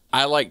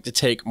 I like to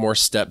take more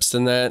steps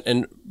than that.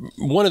 And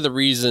one of the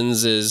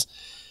reasons is,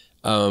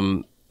 I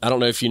don't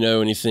know if you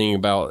know anything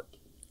about,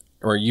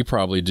 or you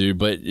probably do,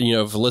 but, you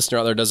know, if a listener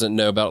out there doesn't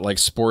know about like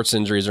sports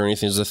injuries or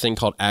anything, there's a thing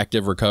called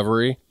active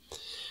recovery.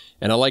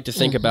 And I like to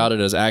think about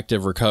it as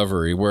active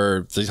recovery,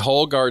 where the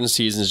whole garden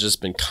season has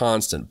just been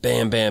constant,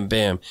 bam, bam,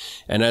 bam.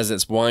 And as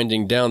it's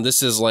winding down,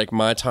 this is like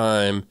my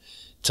time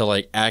to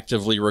like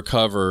actively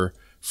recover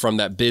from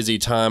that busy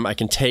time. I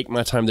can take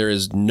my time. There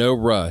is no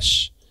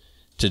rush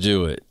to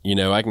do it. You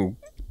know, I can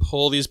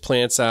pull these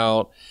plants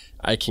out.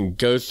 I can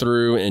go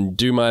through and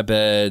do my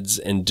beds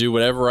and do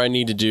whatever I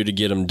need to do to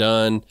get them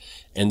done.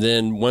 And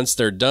then once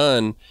they're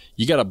done,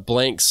 you got a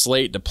blank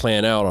slate to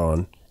plan out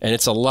on. And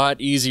it's a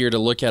lot easier to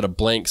look at a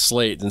blank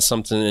slate than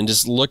something and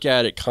just look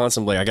at it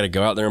constantly. I got to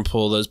go out there and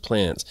pull those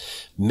plants.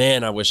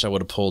 Man, I wish I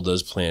would have pulled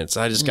those plants.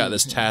 I just got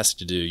this task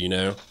to do, you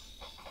know?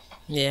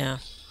 Yeah.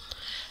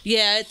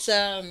 Yeah, it's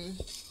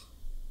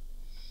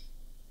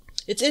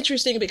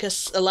interesting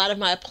because a lot of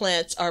my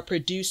plants are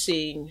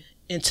producing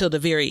until the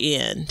very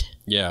end.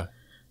 Yeah.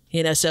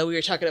 You know, so we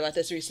were talking about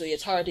this recently.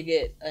 It's hard to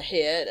get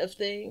ahead of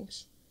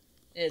things.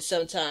 And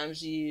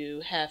sometimes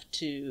you have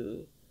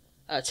to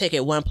take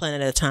it one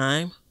plant at a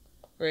time,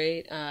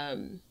 right?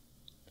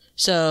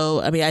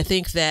 So, I mean, I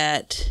think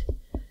that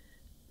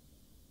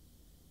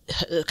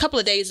a couple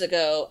of days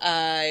ago,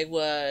 I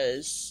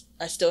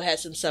still had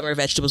some summer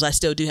vegetables. I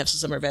still do have some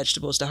summer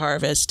vegetables to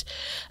harvest.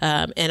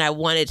 And I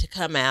wanted to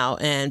come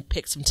out and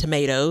pick some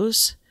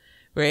tomatoes,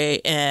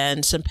 right?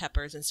 And some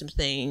peppers and some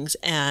things.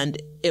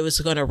 And it was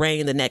going to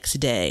rain the next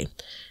day.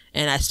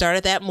 And I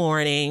started that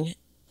morning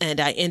and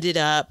I ended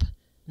up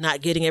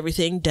not getting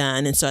everything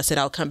done. And so I said,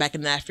 I'll come back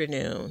in the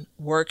afternoon.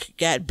 Work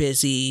got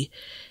busy.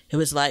 It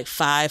was like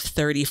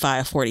 5:30,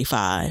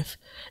 5:45.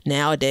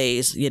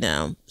 Nowadays,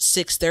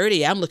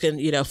 6:30, I'm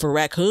looking, for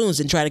raccoons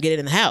and trying to get it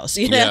in the house,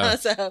 Yeah.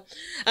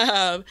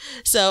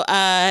 So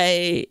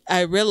I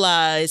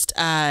realized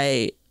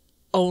I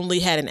only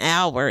had an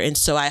hour. And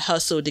so I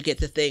hustled to get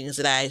the things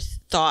that I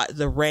thought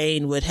the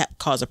rain would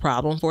cause a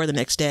problem for the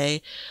next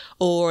day,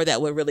 or that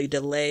would really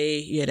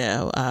delay,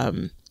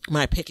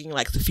 my picking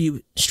like the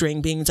few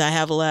string beans I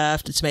have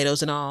left, the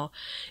tomatoes and all.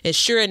 And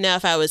sure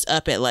enough, I was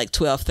up at like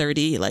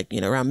 12:30, like,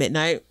 around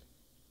midnight.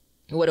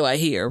 What do I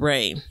hear?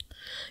 Rain.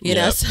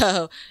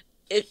 So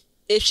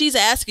if she's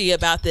asking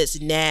about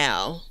this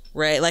now,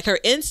 right, like her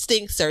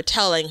instincts are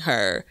telling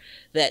her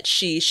that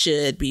she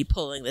should be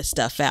pulling this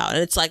stuff out.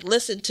 And it's like,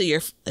 listen to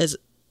your, as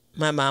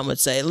my mom would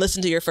say,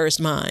 listen to your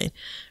first mind,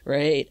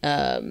 right?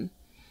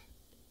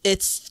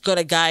 It's going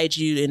to guide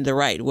you in the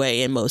right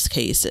way in most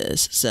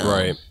cases. So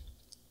right.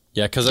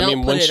 Yeah, because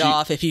don't put it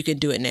off if you can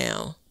do it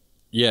now.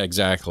 Yeah,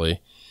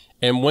 exactly.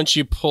 And once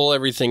you pull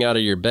everything out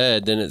of your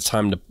bed, then it's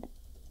time to,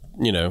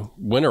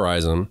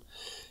 winterize them.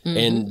 Mm-hmm,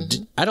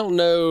 and I don't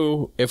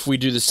know if we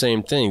do the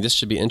same thing. This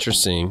should be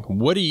interesting.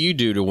 What do you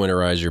do to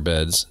winterize your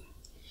beds?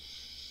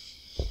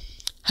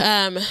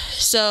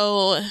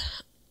 So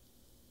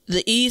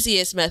the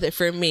easiest method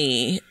for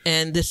me,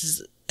 and this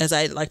is, as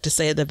I like to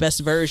say, the best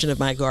version of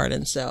my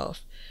garden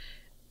self.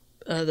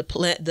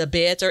 The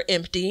beds are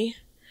empty.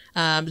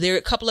 There are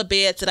a couple of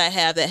beds that I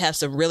have that have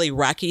some really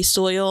rocky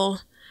soil,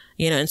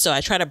 and so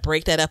I try to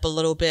break that up a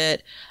little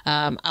bit.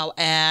 I'll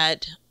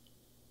add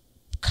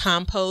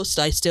compost.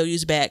 I still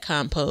use bag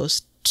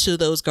compost to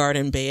those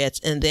garden beds,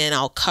 and then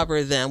I'll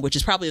cover them, which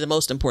is probably the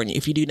most important.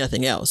 If you do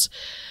nothing else,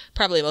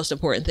 probably the most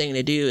important thing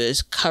to do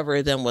is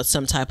cover them with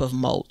some type of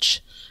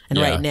mulch. And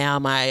right now,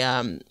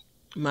 my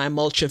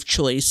mulch of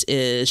choice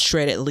is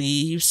shredded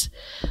leaves.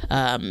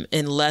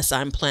 Unless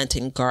I'm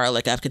planting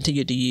garlic, I've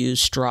continued to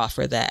use straw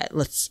for that.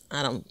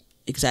 I don't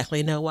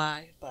exactly know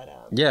why, but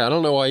yeah, I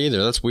don't know why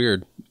either. That's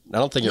weird. I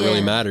don't think it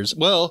really matters.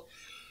 Well,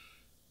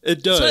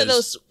 it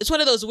does. It's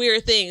one of those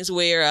weird things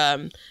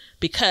where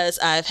because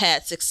I've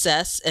had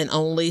success and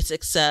only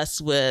success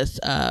with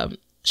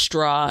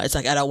straw, it's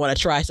like I don't want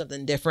to try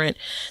something different.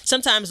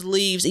 Sometimes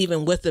leaves,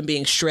 even with them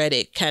being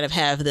shredded, kind of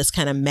have this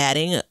kind of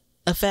matting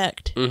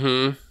effect.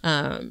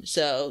 Mm-hmm.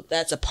 So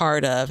that's a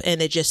part of, and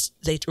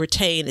they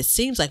retain, it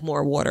seems like,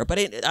 more water, but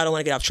I don't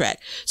want to get off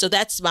track. So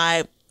that's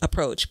my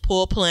approach.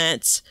 Pull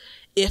plants.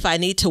 If I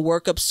need to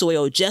work up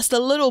soil just a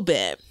little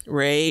bit,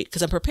 right?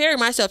 Because I'm preparing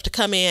myself to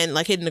come in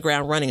like hitting the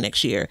ground running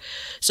next year.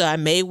 So I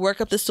may work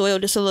up the soil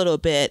just a little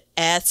bit,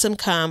 add some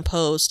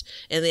compost,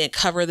 and then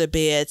cover the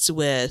beds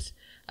with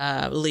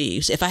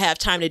leaves. If I have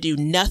time to do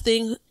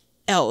nothing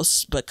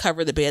else but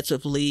cover the beds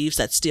with leaves,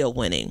 that's still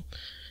winning.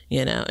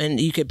 And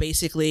you could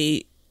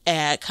basically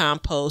add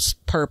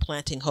compost per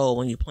planting hole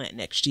when you plant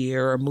next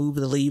year, or move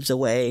the leaves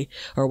away,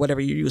 or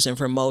whatever you're using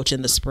for mulch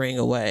in the spring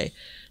away.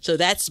 So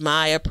that's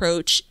my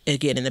approach,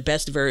 again, in the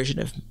best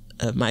version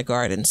of my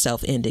garden,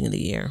 self-ending the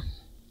year.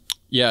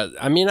 Yeah,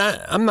 I mean,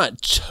 I'm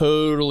not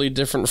totally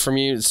different from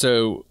you.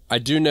 So I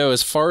do know,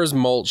 as far as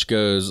mulch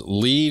goes,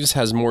 leaves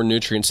has more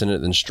nutrients in it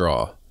than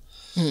straw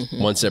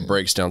once it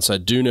breaks down. So I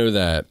do know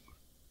that.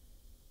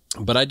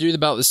 But I do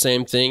about the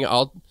same thing.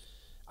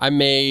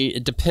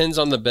 It depends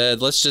on the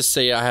bed. Let's just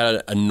say I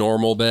had a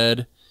normal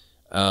bed,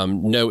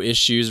 no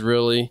issues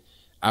really.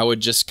 I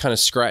would just kind of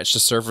scratch the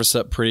surface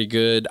up pretty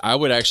good. I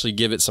would actually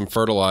give it some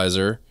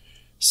fertilizer,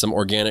 some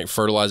organic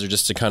fertilizer,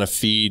 just to kind of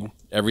feed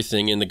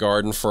everything in the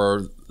garden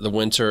for the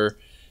winter.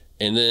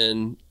 And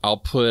then I'll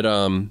put,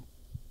 I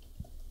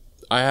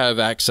have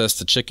access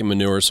to chicken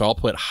manure, so I'll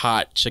put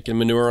hot chicken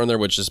manure on there,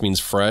 which just means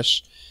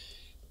fresh,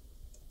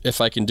 if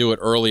I can do it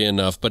early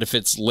enough. But if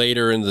it's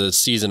later in the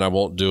season, I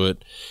won't do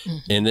it.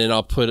 And then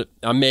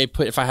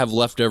if I have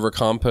leftover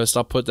compost,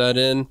 I'll put that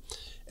in.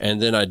 And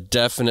then I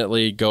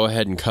definitely go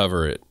ahead and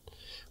cover it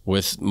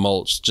with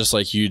mulch, just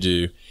like you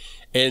do.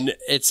 And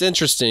it's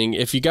interesting,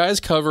 if you guys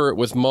cover it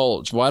with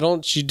mulch, why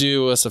don't you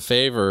do us a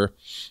favor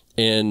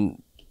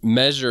and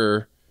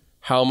measure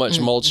how much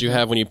mulch you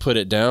have when you put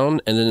it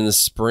down, and then in the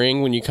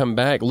spring when you come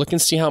back, look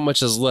and see how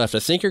much is left. I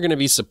think you're going to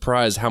be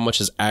surprised how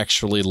much is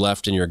actually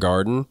left in your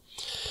garden.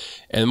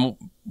 And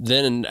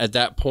then at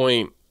that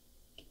point,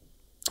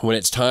 when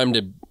it's time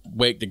to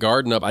wake the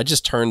garden up, I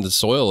just turn the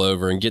soil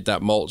over and get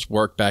that mulch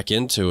work back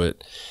into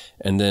it,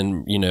 and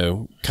then,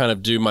 kind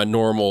of do my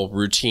normal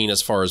routine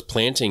as far as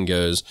planting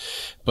goes.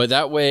 But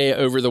that way,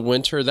 over the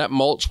winter, that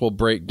mulch will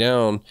break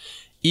down.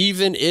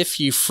 Even if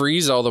you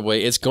freeze all the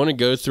way, it's going to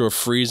go through a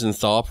freeze and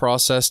thaw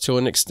process to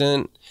an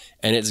extent,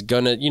 and it's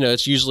going to,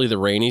 it's usually the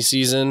rainy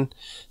season,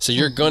 so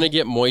you're going to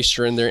get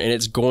moisture in there, and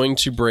it's going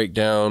to break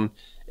down.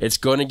 It's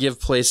going to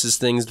give places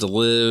things to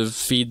live,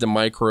 feed the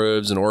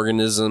microbes and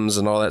organisms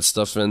and all that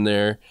stuff in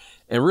there,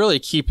 and really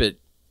keep it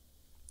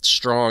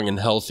strong and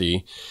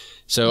healthy.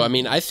 So, I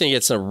mean, I think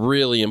it's a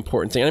really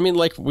important thing. I mean,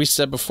 like we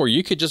said before,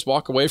 you could just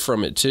walk away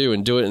from it too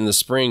and do it in the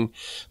spring.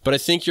 But I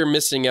think you're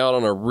missing out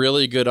on a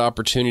really good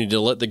opportunity to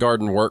let the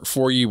garden work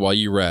for you while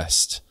you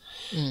rest.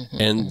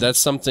 And that's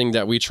something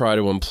that we try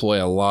to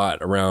employ a lot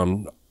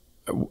around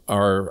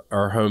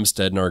our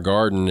homestead and our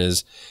garden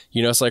is,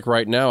 you know, it's like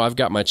right now I've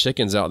got my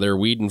chickens out there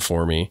weeding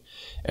for me,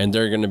 and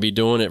they're going to be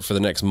doing it for the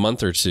next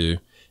month or two.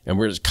 And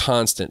we're just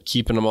constant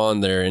keeping them on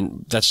there.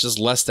 And that's just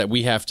less that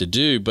we have to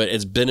do, but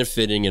it's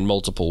benefiting in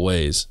multiple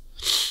ways.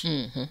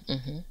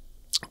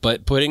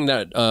 But putting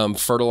that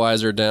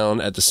fertilizer down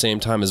at the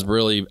same time has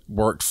really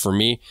worked for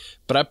me.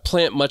 But I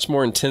plant much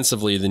more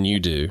intensively than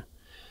you do.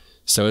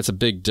 So it's a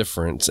big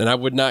difference. And I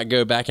would not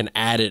go back and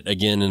add it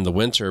again in the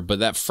winter. But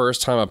that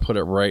first time I put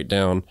it right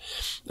down.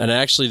 And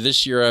actually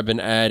this year I've been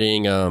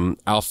adding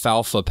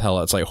alfalfa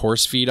pellets, like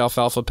horse feed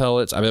alfalfa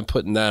pellets. I've been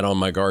putting that on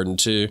my garden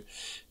too,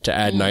 to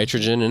add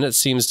nitrogen, and it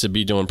seems to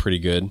be doing pretty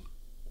good.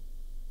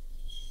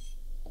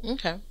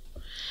 Okay.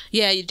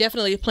 Yeah, you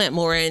definitely plant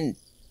more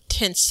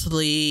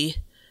intensely.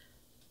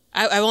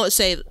 I won't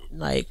say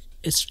like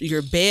it's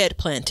your bed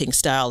planting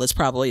style is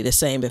probably the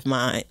same as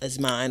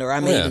mine, or I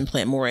may even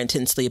plant more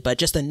intensely, but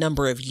just the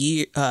number of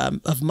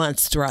of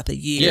months throughout the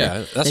year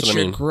that's that what you're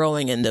I mean.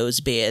 growing in those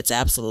beds,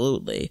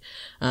 absolutely.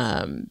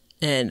 And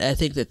I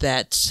think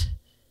that's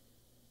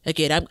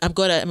again, I'm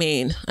gonna. I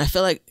mean, I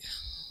feel like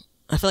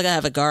I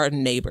have a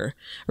garden neighbor,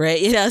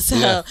 right? You know,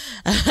 so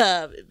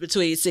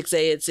between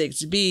 6A and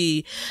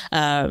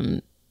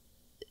 6B,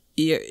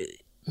 you're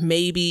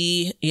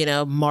maybe, you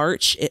know,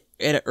 March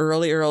at an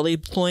early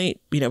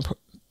point, you know,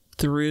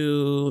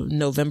 through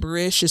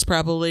November-ish is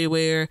probably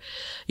where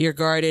your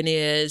garden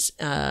is,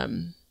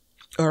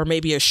 or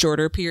maybe a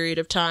shorter period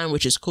of time,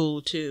 which is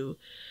cool too.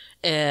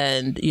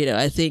 And, you know,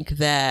 I think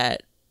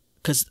that,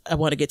 because I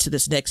want to get to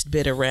this next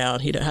bit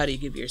around, you know, how do you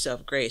give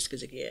yourself grace?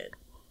 Because again,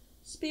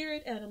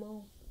 spirit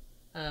animal,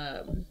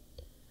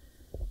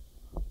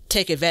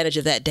 take advantage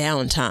of that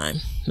downtime,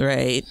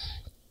 right?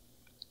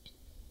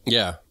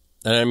 Yeah.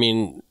 And I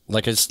mean,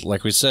 like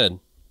we said,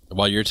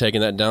 while you're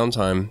taking that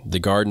downtime, the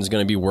garden's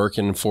going to be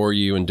working for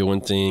you and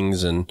doing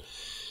things and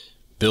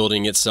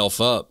building itself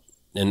up.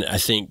 And I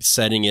think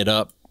setting it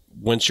up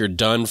once you're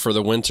done for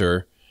the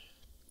winter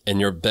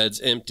and your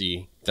bed's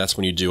empty, that's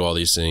when you do all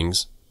these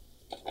things.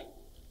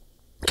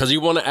 Because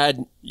you want to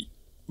add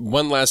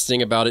one last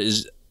thing about it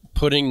is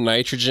putting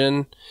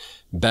nitrogen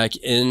back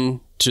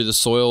into the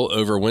soil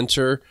over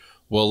winter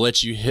will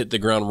let you hit the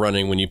ground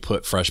running when you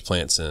put fresh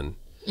plants in.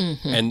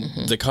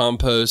 And the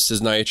compost is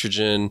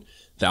nitrogen.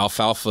 The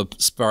alfalfa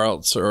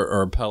sprouts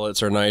or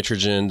pellets are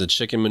nitrogen. The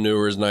chicken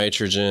manure is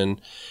nitrogen.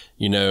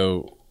 You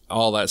know,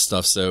 all that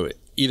stuff. So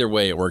either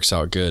way, it works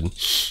out good.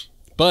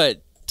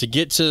 But to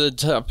get to the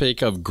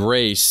topic of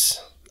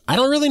grace, I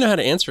don't really know how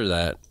to answer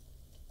that.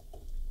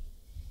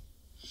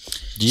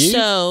 Do you?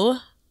 So,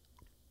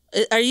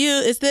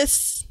 is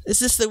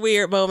this the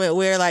weird moment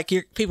where like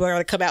people are going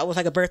to come out with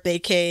like a birthday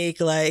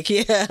cake? Like,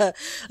 yeah,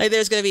 like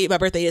there's going to be, my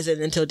birthday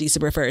isn't until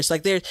December 1st.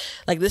 Like there's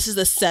like, this is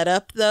the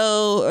setup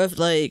though of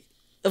like,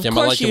 of course,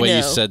 I like the way know.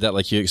 you said that,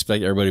 like you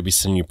expect everybody to be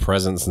sending you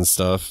presents and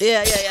stuff.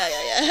 Yeah.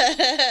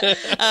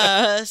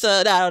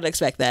 So no, I don't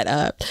expect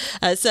that.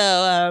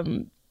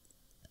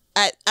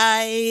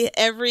 I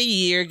every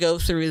year go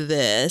through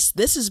this.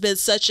 This has been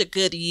such a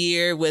good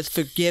year with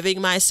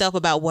forgiving myself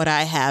about what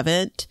I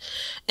haven't.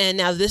 And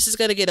now this is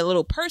going to get a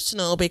little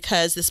personal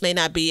because this may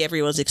not be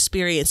everyone's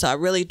experience. So I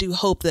really do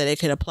hope that it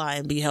can apply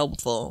and be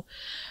helpful.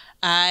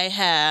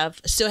 I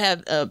still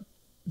have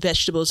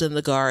vegetables in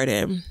the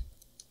garden.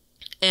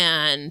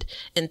 And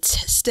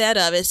instead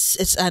of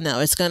I know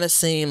it's going to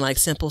seem like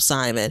Simple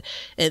Simon.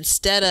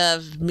 Instead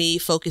of me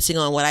focusing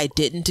on what I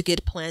didn't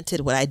get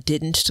planted, what I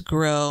didn't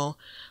grow,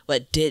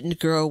 what didn't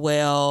grow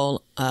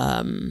well,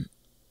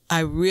 I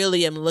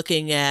really am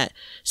looking at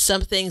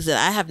some things that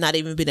I have not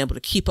even been able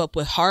to keep up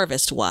with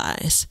harvest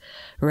wise,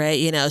 right?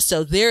 You know,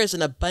 so there is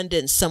an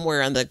abundance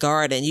somewhere in the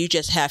garden. You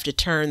just have to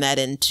turn that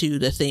into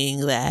the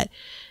thing that,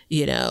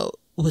 you know,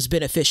 was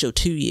beneficial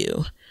to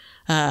you.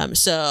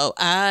 So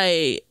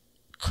I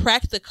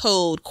cracked the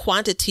code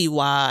quantity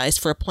wise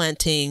for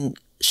planting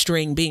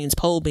string beans,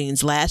 pole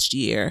beans last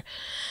year.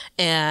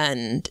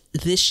 And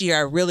this year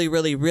I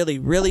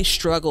really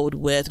struggled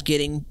with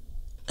getting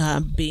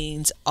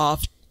beans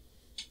off,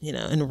 you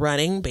know, and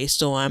running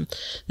based on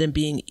them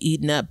being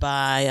eaten up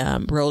by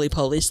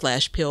roly-poly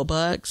 / pill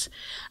bugs.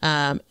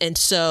 And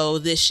so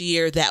this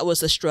year that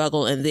was a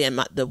struggle. And then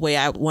the way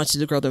I wanted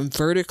to grow them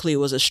vertically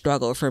was a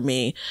struggle for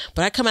me.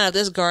 But I come out of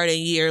this garden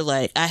year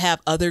like I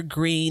have other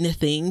green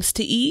things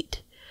to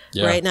eat.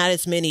 Yeah. Right. Not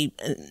as many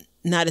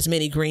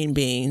green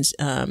beans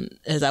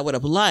as I would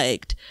have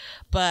liked,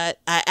 but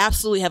I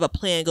absolutely have a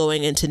plan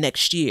going into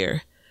next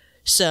year.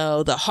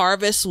 So the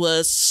harvest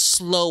was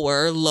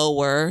slower,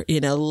 lower, you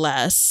know,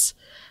 less.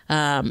 You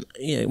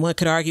know, one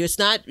could argue it's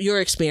not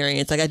your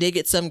experience. Like I did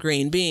get some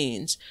green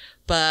beans,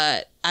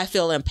 but I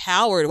feel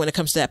empowered when it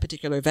comes to that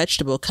particular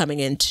vegetable coming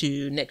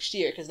into next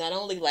year. Because not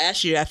only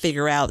last year I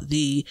figure out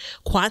the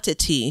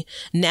quantity,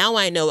 now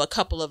I know a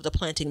couple of the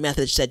planting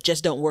methods that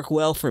just don't work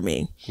well for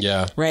me.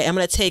 Yeah. Right. I'm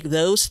going to take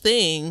those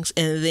things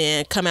and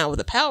then come out with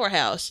a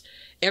powerhouse.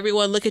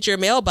 Everyone look at your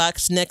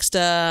mailbox next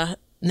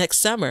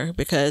summer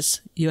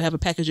because you'll have a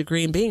package of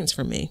green beans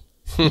from me.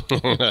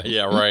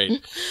 Yeah, right.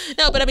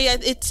 No, but I mean,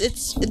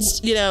 it's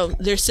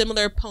there's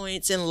similar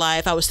points in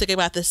life. I was thinking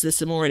about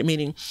this morning,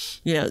 meaning,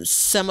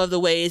 some of the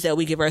ways that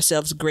we give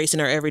ourselves grace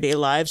in our everyday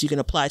lives, you can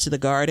apply to the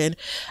garden.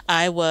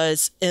 I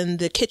was in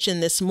the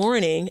kitchen this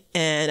morning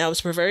and I was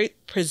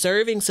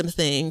preserving some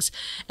things,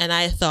 and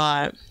I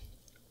thought,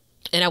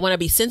 and I want to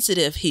be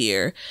sensitive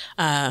here,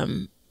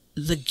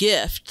 the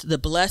gift, the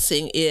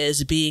blessing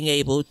is being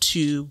able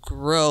to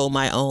grow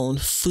my own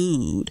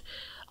food.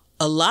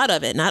 A lot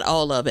of it, not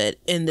all of it,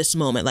 in this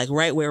moment, like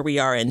right where we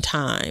are in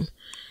time.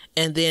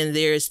 And then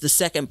there's the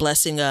second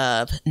blessing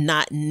of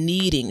not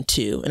needing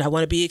to. And I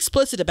want to be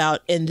explicit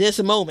about in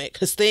this moment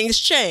because things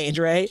change,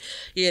 right?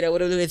 What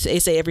do they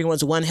say?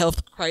 Everyone's one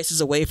health crisis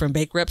away from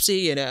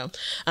bankruptcy,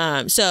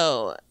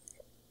 So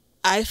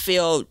I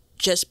feel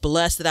just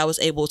blessed that I was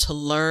able to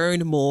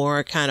learn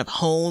more, kind of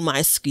hone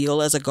my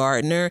skill as a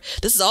gardener.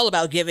 This is all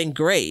about giving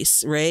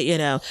grace,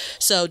 right?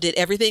 So did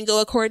everything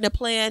go according to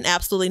plan?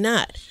 Absolutely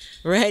not.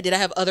 Right? Did I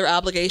have other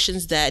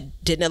obligations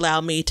that didn't allow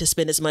me to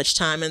spend as much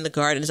time in the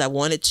garden as I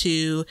wanted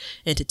to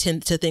and to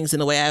tend to things in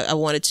the way I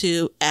wanted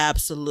to?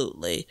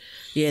 Absolutely.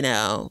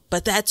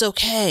 But that's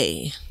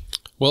okay.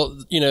 Well,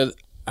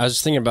 I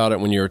was thinking about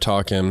it when you were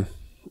talking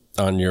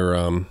on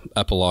your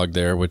epilogue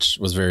there, which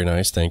was very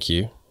nice. Thank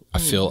you. I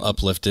feel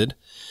uplifted.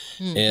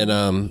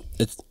 And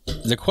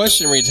the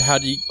question reads, how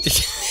do you...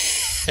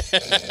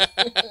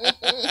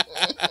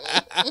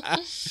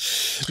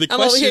 I'm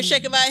over here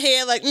shaking my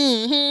head like,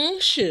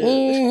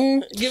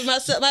 sure. Give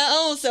myself my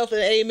own self an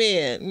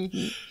amen.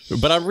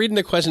 But I'm reading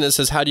the question that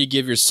says, how do you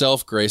give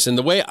yourself grace? And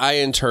the way I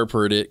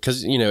interpret it,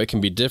 because, it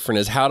can be different,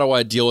 is how do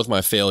I deal with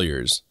my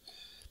failures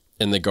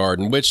in the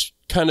garden, which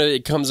kind of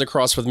it comes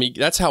across with me.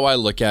 That's how I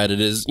look at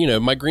it is,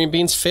 my green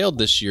beans failed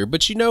this year.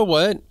 But you know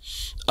what?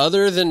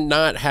 Other than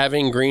not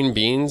having green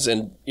beans,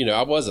 and,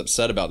 I was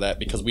upset about that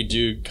because we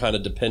do kind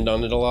of depend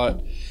on it a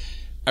lot.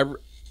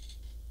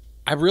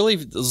 I really,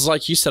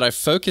 like you said, I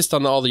focused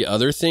on all the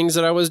other things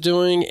that I was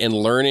doing and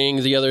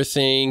learning the other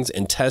things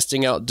and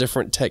testing out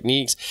different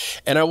techniques.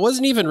 And I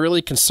wasn't even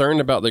really concerned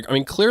about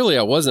clearly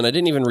I wasn't. I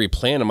didn't even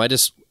replant them. I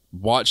just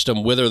watched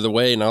them wither the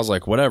way and I was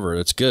like, whatever,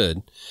 it's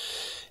good.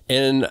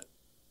 And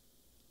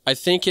I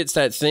think it's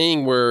that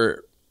thing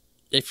where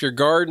if you're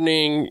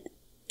gardening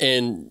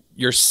and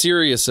you're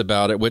serious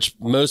about it, which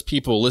most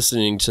people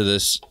listening to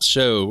this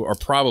show are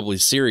probably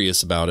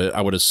serious about it,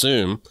 I would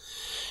assume.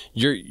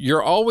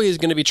 You're always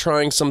going to be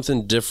trying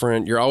something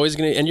different. You're always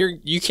going to, and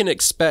you can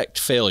expect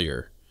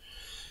failure,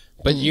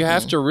 but you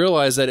have to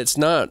realize that it's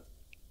not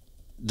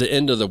the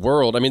end of the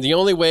world. I mean, the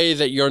only way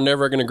that you're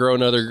never going to grow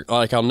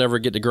I'll never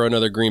get to grow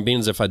another green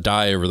beans if I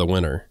die over the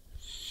winter.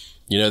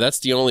 That's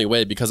the only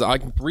way, because I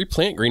can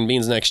replant green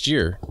beans next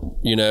year,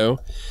 and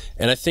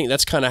I think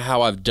that's kind of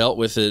how I've dealt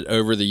with it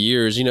over the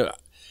years.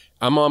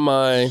 I'm on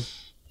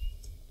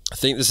I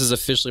think this is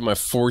officially my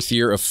 4th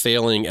year of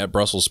failing at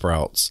Brussels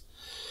sprouts.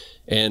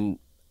 And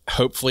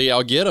hopefully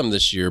I'll get them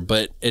this year,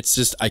 but it's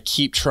just, I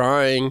keep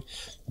trying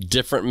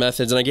different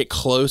methods and I get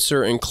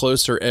closer and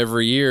closer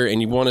every year.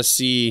 And you want to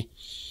see,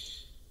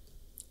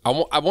 I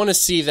want to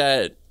see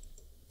that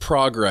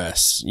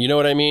progress. You know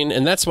what I mean?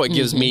 And that's what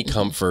gives me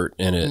comfort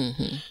in it,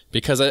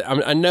 because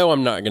I know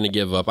I'm not going to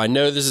give up. I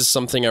know this is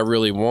something I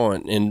really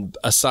want. And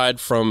aside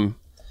from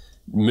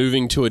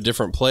moving to a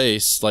different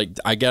place, like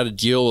I got to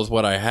deal with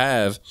what I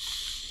have,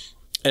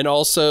 and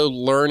also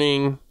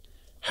learning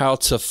how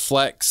to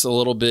flex a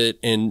little bit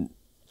and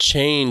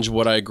change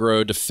what I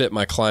grow to fit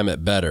my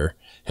climate better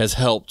has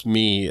helped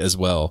me as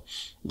well.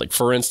 Like,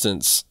 for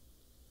instance,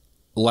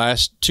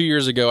 2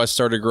 years ago, I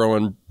started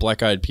growing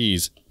black-eyed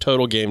peas.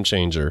 Total game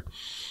changer.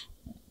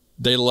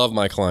 They love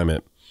my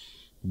climate.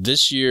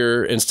 This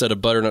year, instead of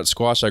butternut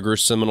squash, I grew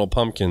Seminole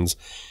pumpkins.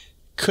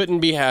 Couldn't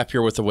be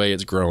happier with the way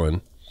it's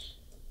growing.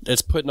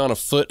 It's putting on a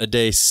foot a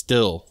day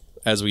still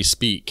as we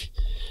speak.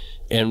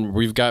 And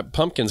we've got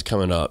pumpkins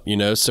coming up,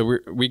 so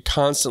we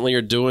constantly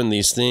are doing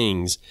these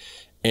things.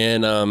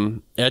 And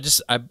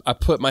I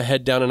put my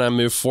head down and I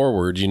move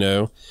forward,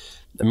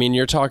 I mean,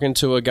 you're talking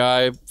to a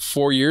guy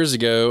 5 years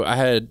ago, I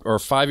had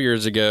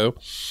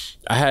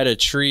a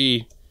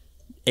tree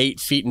 8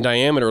 feet in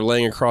diameter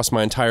laying across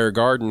my entire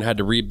garden, had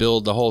to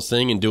rebuild the whole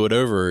thing and do it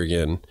over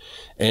again.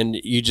 And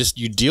you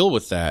deal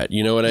with that,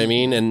 you know what I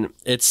mean? And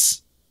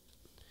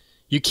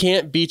you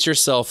can't beat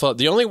yourself up.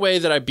 The only way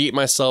that I beat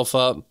myself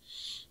up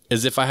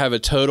is if I have a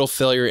total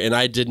failure and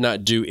I did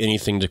not do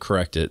anything to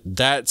correct it.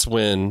 That's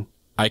when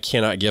I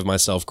cannot give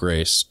myself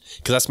grace,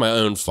 because that's my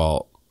own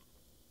fault.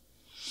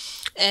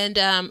 And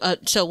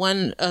so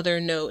one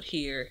other note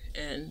here,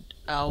 and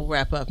I'll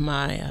wrap up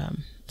my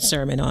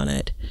sermon on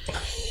it.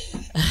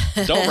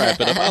 Don't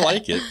wrap it up. I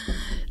like it.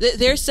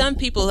 There's some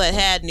people that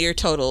had near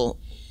total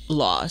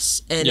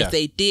loss. And if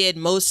they did,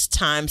 most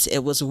times it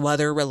was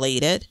weather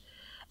related.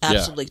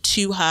 Absolutely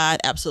too hot,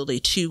 absolutely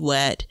too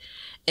wet.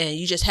 And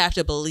you just have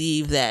to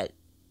believe that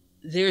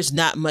there's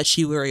not much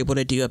you were able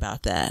to do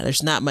about that.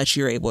 There's not much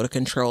you're able to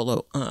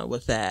control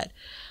with that.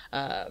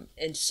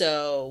 And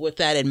so with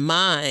that in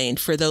mind,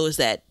 for those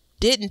that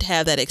didn't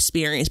have that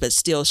experience but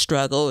still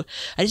struggled,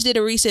 I just did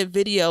a recent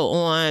video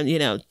on,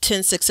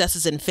 10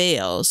 successes and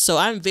fails. So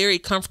I'm very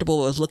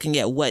comfortable with looking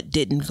at what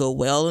didn't go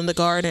well in the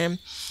garden.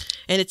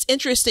 And it's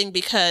interesting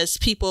because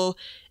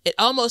it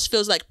almost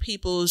feels like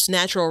people's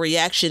natural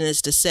reaction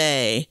is to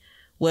say,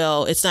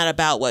 well, it's not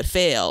about what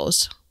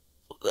fails.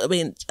 I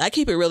mean, I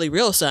keep it really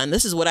real, son.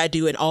 This is what I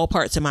do in all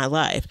parts of my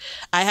life.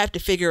 I have to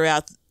figure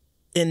out,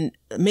 in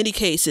many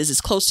cases,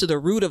 as close to the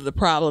root of the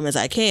problem as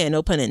I can,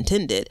 no pun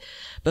intended,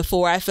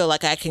 before I feel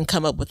like I can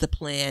come up with a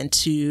plan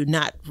to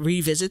not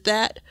revisit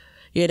that,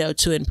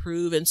 to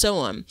improve and so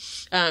on.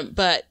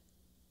 But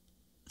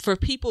for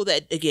people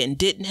that, again,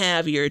 didn't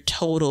have your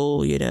total,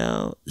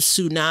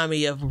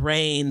 tsunami of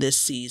rain this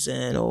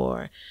season,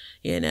 or,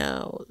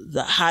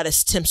 the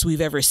hottest temps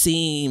we've ever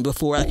seen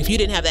before. Like, if you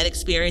didn't have that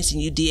experience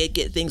and you did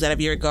get things out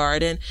of your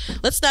garden,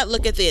 let's not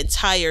look at the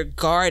entire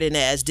garden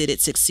as did it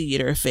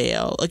succeed or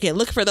fail. Again,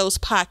 look for those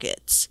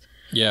pockets.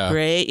 Yeah.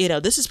 Right.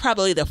 This is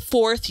probably the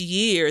 4th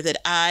year that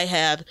I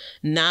have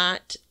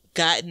not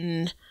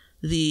gotten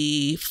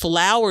the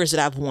flowers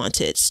that I've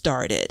wanted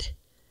started.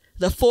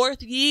 The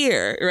 4th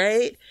year.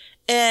 Right.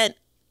 And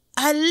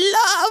I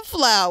love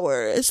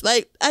flowers.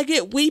 Like, I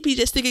get weepy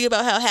just thinking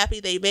about how happy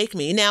they make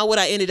me. Now, what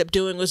I ended up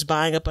doing was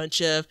buying a bunch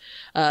of,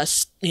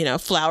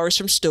 flowers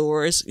from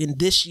stores. And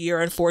this year,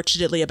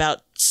 unfortunately,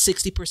 about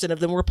 60% of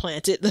them were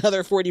planted. The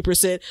other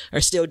 40% are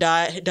still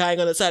dying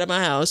on the side of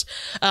my house.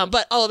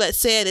 But all of that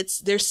said,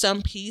 there's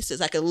some pieces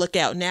I can look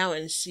out now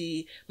and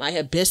see my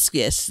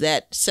hibiscus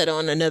that set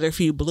on another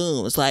few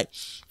blooms. Like,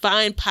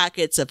 find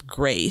pockets of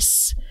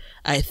grace,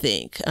 I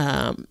think.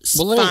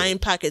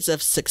 Find pockets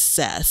of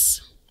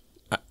success.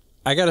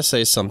 I got to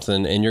say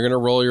something, and you're going to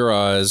roll your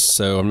eyes,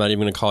 so I'm not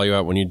even going to call you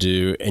out when you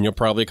do, and you'll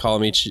probably call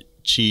me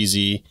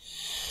cheesy,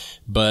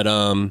 but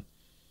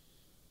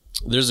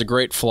there's a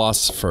great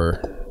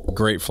philosopher,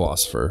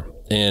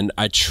 and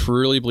I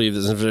truly believe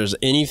that if there's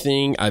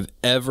anything I've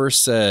ever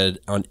said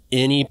on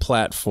any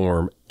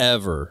platform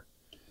ever,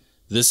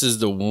 this is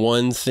the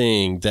one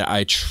thing that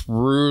I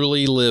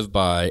truly live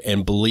by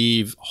and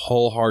believe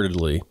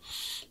wholeheartedly,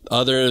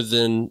 other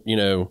than,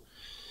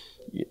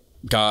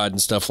 God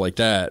and stuff like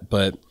that,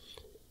 but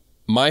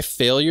my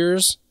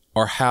failures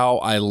are how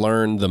I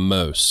learn the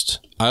most.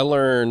 I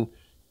learn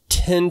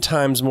 10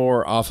 times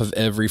more off of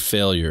every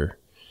failure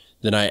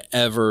than I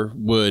ever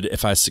would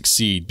if I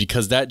succeed,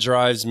 because that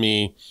drives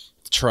me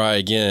to try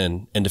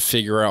again and to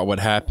figure out what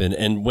happened.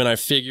 And when I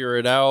figure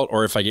it out,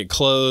 or if I get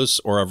close,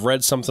 or I've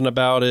read something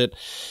about it,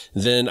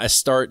 then I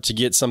start to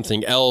get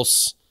something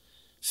else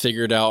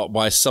figured out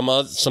why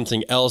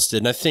something else did.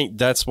 And I think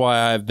that's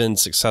why I've been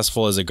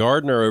successful as a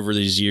gardener over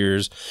these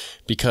years,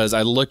 because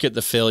I look at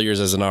the failures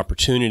as an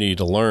opportunity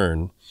to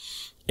learn.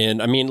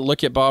 And I mean,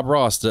 look at Bob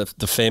Ross, the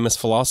famous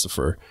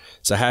philosopher.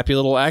 It's a happy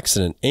little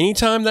accident.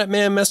 Anytime that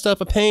man messed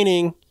up a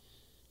painting,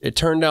 it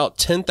turned out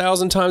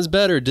 10,000 times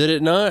better, did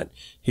it not?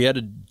 He had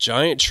a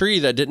giant tree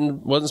that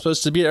wasn't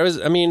supposed to be there.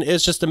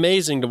 It's just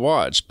amazing to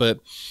watch. But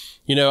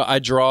I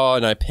draw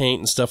and I paint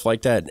and stuff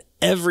like that.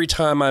 Every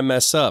time I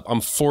mess up,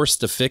 I'm forced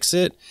to fix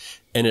it,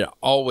 and it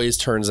always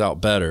turns out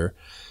better.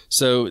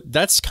 So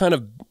that's kind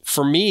of,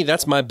 for me,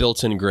 that's my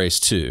built-in grace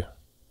too.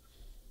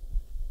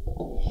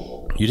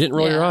 You didn't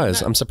roll your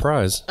eyes. I'm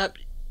surprised.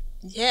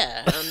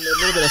 Yeah, I'm a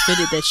little bit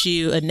offended that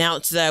you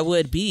announced that I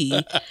would be,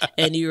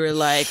 and you were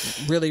like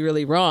really,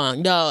 really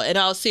wrong. No, in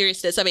all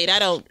seriousness,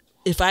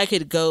 if I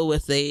could go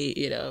with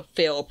a,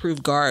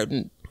 fail-proof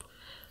garden,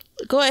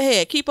 go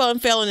ahead, keep on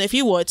failing if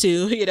you want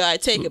to, I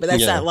take it, but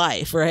that's not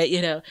life,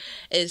 right?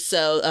 And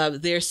so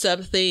there's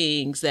some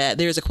things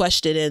there's a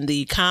question in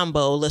the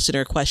combo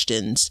listener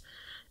questions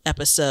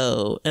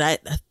episode, and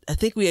I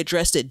think we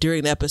addressed it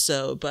during the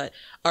episode, but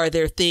are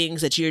there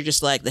things that you're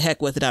just like, the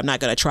heck with it, I'm not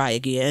going to try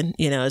again,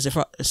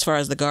 as far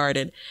as the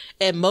garden?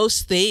 And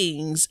most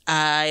things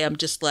I am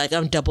just like,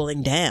 I'm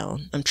doubling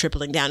down, I'm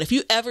tripling down. If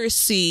you ever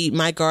see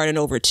my garden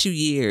over 2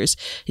 years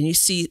and you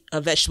see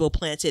a vegetable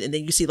planted and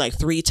then you see like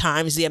 3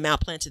 times the amount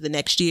planted the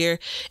next year,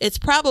 it's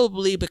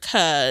probably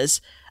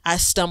because I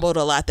stumbled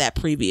a lot that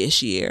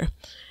previous year,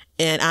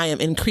 and I am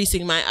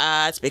increasing my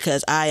odds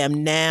because I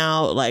am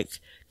now like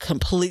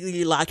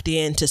completely locked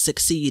in to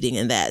succeeding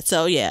in that.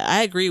 So yeah,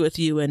 I agree with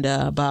you and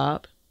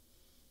Bob,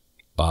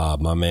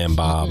 my man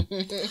Bob.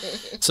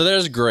 So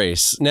there's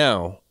grace.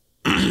 Now,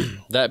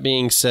 that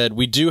being said,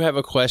 we do have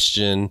a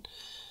question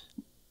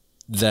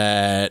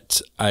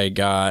that we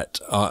got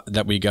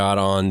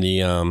on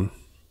the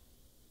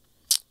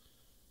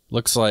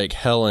looks like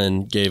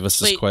Helen gave us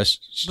this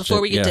question.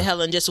 Before we get to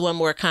Helen, just one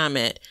more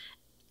comment.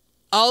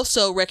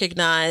 Also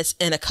recognize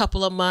in a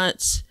couple of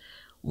months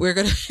we're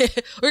gonna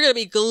we're gonna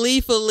be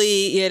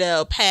gleefully,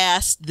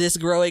 past this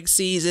growing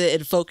season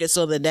and focus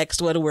on the next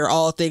one where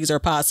all things are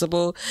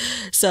possible.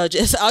 So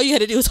just all you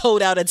had to do is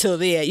hold out until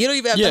then. You don't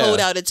even have to hold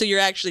out until you're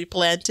actually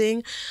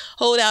planting.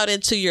 Hold out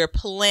until you're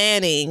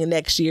planning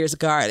next year's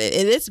garden,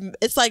 and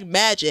it's like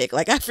magic.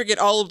 Like I forget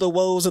all of the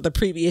woes of the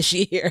previous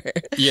year.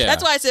 Yeah,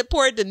 that's why it's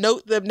important to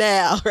note them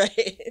now,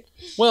 right?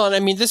 Well, and I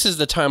mean, this is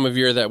the time of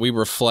year that we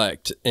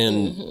reflect,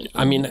 and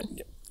I mean.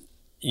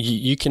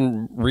 You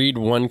can read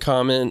one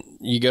comment.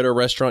 You go to a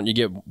restaurant, you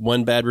get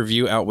one bad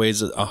review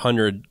outweighs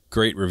 100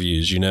 great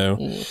reviews, and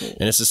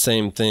it's the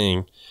same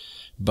thing.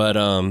 But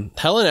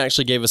Helen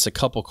actually gave us a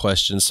couple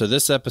questions. So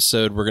this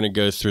episode, we're going to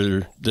go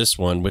through this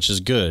one, which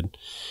is good.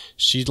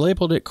 She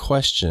labeled it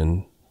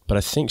question, but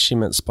I think she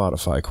meant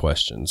Spotify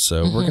question.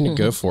 So we're going to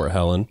go for it,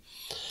 Helen.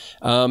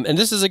 And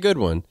this is a good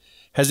one.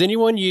 Has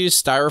anyone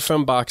used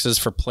styrofoam boxes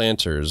for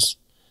planters?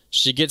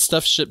 She gets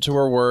stuff shipped to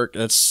her work.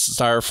 That's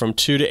styrofoam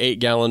 2 to 8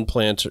 gallon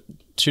planter,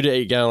 2 to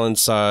 8 gallon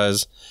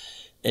size,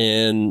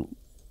 and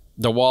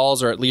the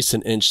walls are at least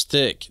an inch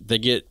thick. They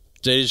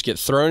just get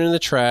thrown in the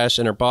trash.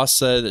 And her boss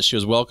said that she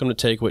was welcome to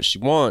take what she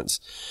wants,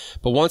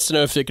 but wants to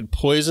know if it could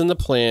poison the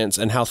plants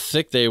and how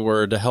thick they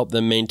were to help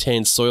them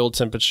maintain soil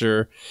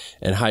temperature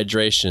and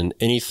hydration.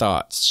 Any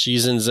thoughts?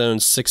 She's in zone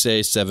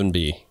 6A,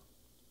 7B.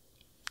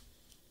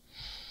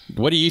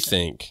 What do you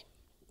think?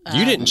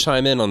 You didn't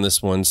chime in on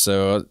this one,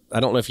 so I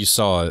don't know if you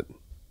saw it.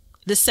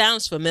 This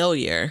sounds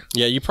familiar.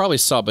 Yeah, you probably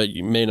saw it, but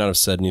you may not have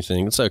said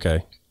anything. It's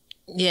okay.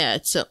 Yeah,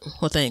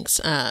 well, thanks.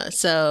 My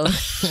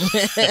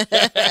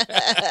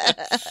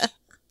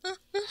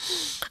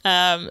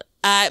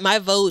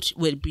vote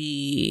would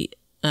be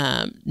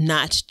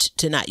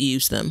not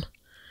use them.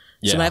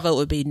 Yeah. So my vote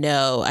would be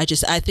no. I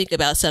think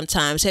about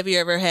sometimes, have you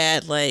ever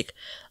had like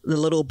the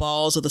little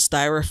balls of the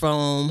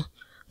styrofoam?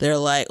 They're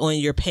like on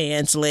your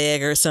pants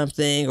leg or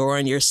something, or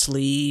on your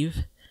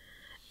sleeve.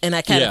 And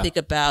I kind of think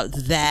about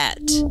that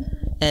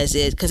as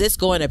it, because it's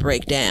going to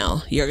break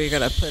down. You're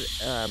going to put,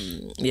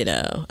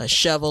 a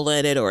shovel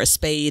in it or a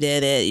spade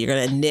in it. You're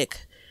going to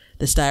nick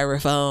the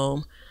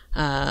styrofoam.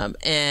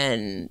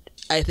 And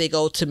I think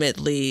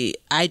ultimately,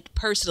 I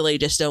personally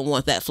just don't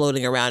want that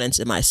floating around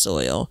into my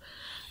soil.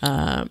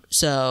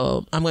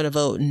 So I'm going to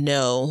vote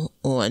no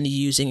on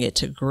using it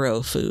to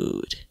grow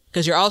food.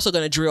 Because you're also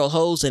going to drill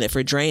holes in it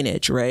for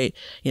drainage, right?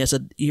 So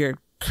you're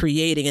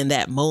creating in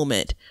that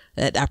moment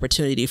that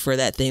opportunity for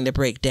that thing to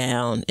break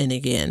down. And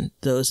again,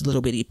 those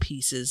little bitty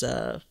pieces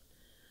of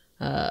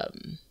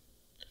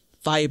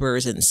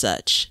fibers and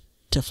such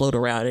to float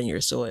around in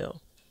your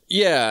soil.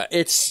 Yeah,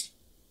 it's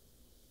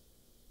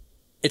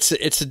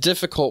a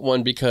difficult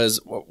one because,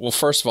 well,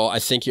 first of all, I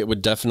think it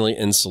would definitely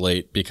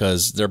insulate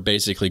because they're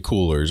basically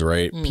coolers,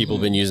 right? Mm-hmm. People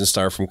have been using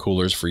styrofoam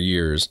coolers for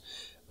years.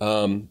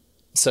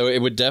 So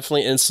it would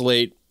definitely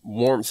insulate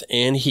warmth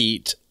and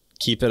heat,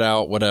 keep it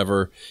out,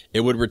 whatever.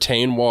 It would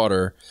retain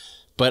water.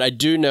 But I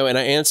do know, and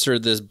I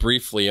answered this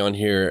briefly on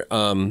here,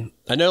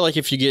 I know like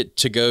if you get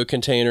to-go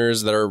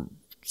containers that are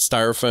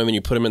styrofoam and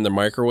you put them in the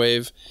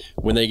microwave,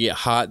 when they get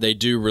hot, they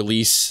do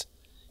release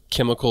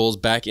chemicals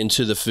back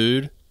into the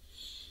food.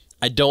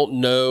 I don't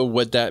know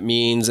what that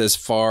means as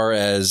far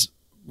as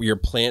your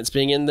plants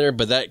being in there,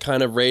 but that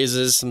kind of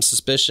raises some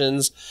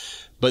suspicions.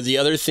 But the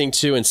other thing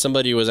too, and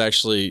somebody was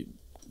actually...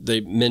 they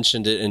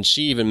mentioned it, and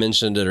she even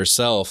mentioned it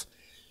herself.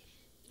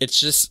 It's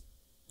just,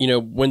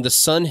 when the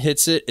sun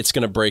hits it, it's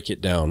going to break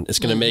it down. It's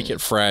going to make it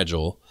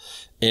fragile.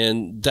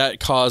 And that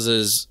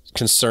causes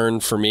concern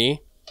for me.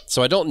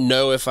 So I don't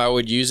know if I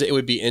would use it. It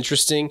would be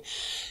interesting.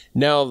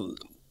 Now,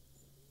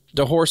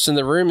 the horse in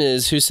the room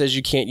is, who says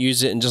you can't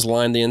use it and just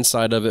line the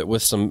inside of it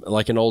with some,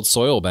 like an old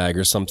soil bag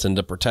or something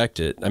to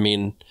protect it? I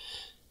mean,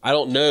 I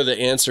don't know the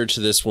answer to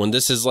this one.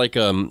 This is like,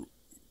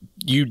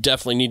 you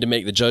definitely need to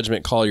make the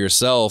judgment call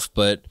yourself,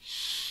 but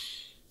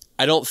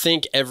I don't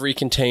think every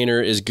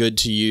container is good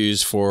to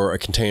use for a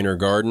container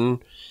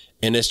garden.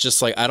 And it's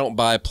just like, I don't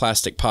buy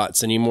plastic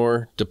pots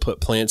anymore to put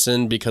plants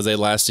in because they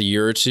last a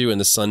year or two and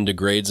the sun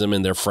degrades them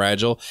and they're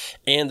fragile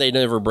and they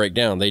never break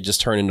down. They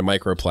just turn into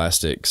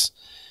microplastics.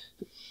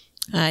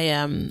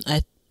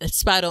 I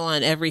spot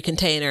on. Everything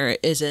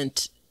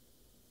isn't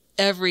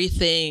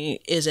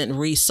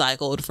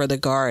recycled for the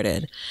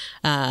garden.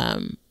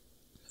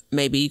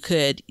 Maybe you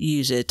could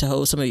use it to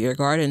hold some of your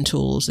garden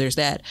tools. There's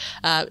that.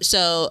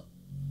 So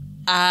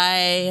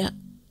I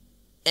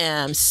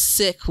am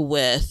sick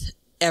with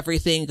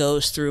everything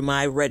goes through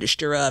my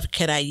register of,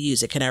 can I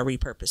use it? Can I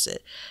repurpose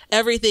it?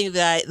 Everything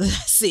that I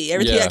see,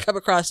 everything I come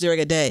across during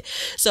a day.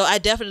 So I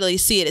definitely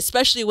see it,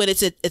 especially when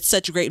it's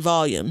such great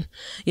volume,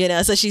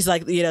 so she's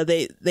like,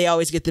 they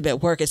always get them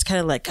at work. It's kind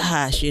of like,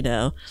 gosh,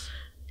 you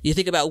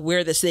think about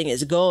where this thing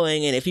is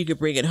going, and if you could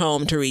bring it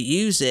home to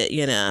reuse it,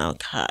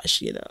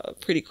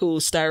 pretty cool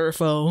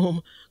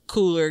styrofoam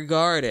cooler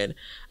garden.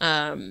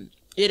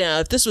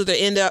 If this was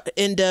the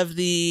end of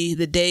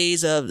the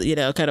days of,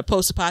 kind of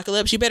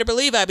post-apocalypse, you better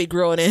believe I'd be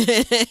growing in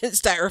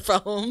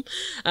styrofoam.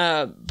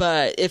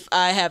 But if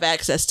I have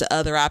access to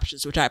other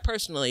options, which I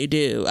personally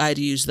do, I'd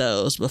use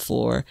those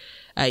before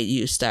I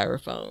use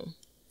styrofoam.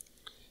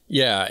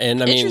 Yeah,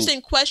 and I mean,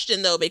 interesting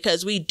question though,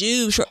 because we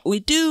do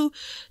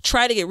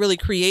try to get really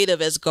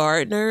creative as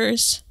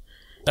gardeners.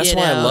 That's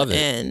why I love it.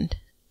 And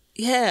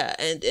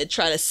and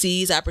try to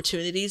seize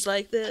opportunities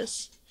like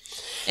this.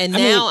 And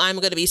now I'm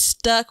going to be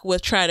stuck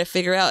with trying to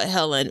figure out,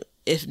 Helen,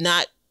 if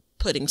not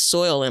putting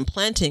soil and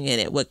planting in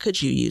it, what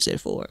could you use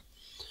it for?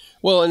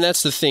 Well, and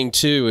that's the thing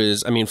too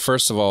is, I mean,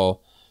 first of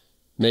all,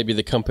 maybe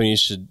the companies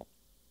should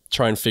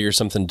try and figure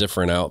something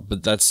different out,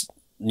 but that's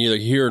neither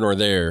here nor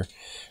there.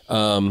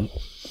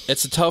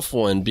 It's a tough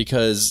one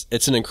because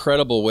it's an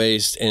incredible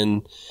waste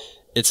and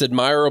it's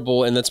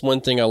admirable. And that's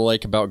one thing I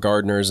like about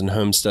gardeners and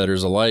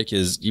homesteaders alike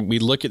is we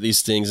look at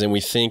these things and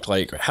we think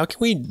like, how can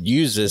we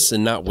use this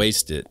and not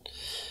waste it?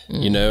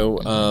 You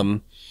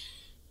know,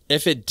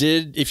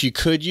 if you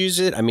could use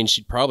it, I mean,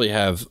 she'd probably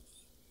have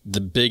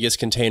the biggest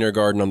container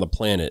garden on the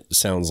planet, it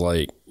sounds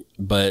like,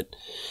 but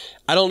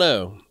I don't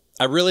know.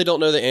 I really don't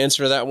know the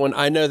answer to that one.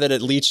 I know that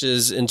it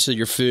leaches into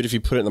your food if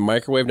you put it in the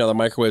microwave. Now the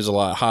microwave's a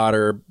lot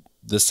hotter,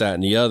 this, that,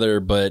 and the other,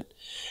 but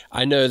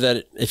I know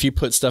that if you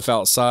put stuff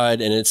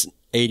outside and it's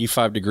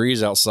 85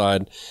 degrees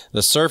outside,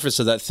 the surface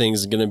of that thing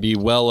is going to be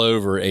well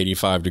over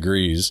 85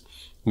 degrees,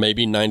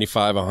 maybe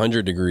 95,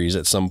 100 degrees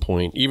at some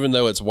point. Even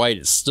though it's white,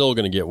 it's still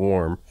going to get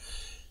warm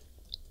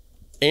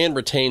and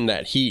retain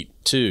that heat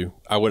too.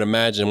 I would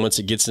imagine once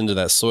it gets into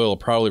that soil, it'll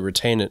probably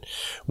retain it,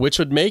 which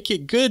would make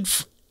it good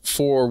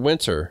for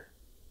winter,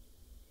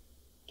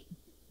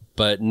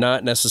 but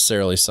not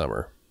necessarily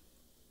summer.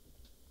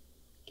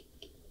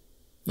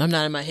 I'm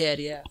not in my head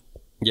yet.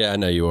 Yeah, I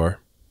know you are.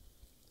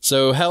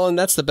 So, Helen,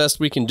 that's the best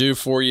we can do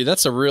for you.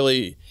 That's a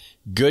really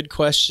good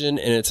question,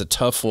 and it's a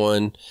tough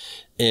one.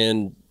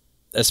 And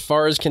as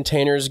far as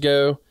containers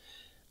go,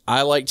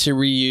 I like to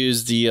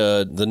reuse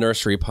the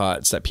nursery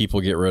pots that people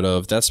get rid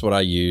of. That's what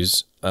I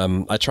use.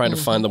 I try to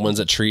find the ones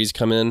that trees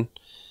come in.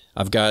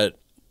 I've got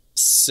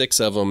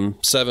 7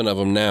 of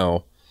them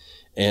now,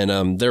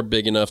 and they're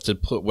big enough to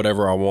put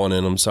whatever I want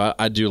in them. So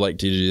I do like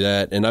to do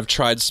that. And I've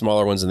tried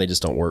smaller ones, and they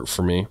just don't work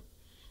for me.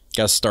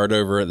 Got to start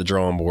over at the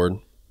drawing board.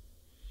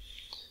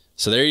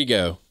 So there you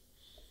go.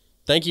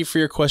 Thank you for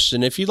your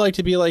question. If you'd like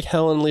to be like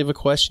Helen, leave a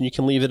question. You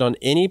can leave it on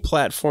any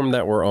platform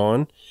that we're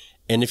on.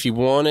 And if you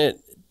want it,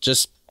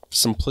 just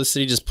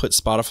simplicity, just put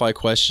Spotify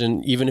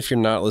question, even if you're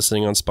not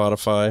listening on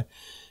Spotify,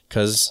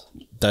 because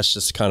that's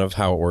just kind of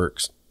how it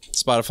works.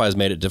 Spotify's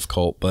made it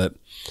difficult. But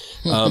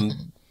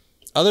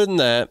other than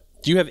that,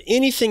 do you have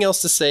anything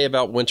else to say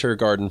about winter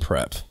garden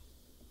prep?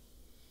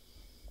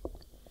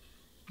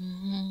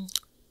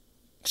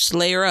 Just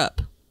layer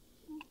up.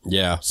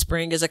 Yeah.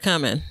 Spring is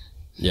a-coming.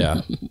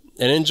 Yeah.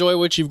 And enjoy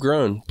what you've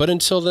grown. But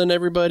until then,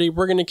 everybody,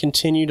 we're going to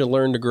continue to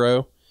learn to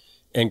grow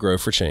and grow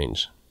for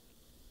change.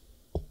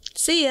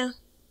 See ya.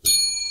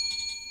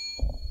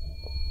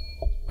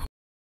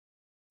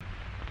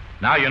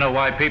 Now you know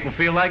why people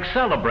feel like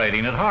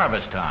celebrating at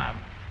harvest time.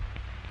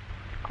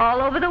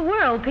 All over the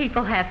world,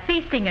 people have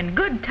feasting and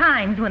good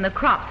times when the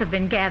crops have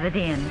been gathered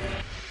in.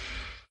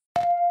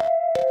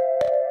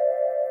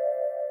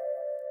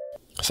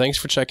 Thanks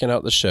for checking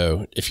out the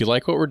show. If you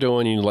like what we're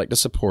doing and you'd like to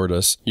support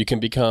us, you can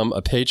become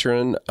a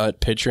patron at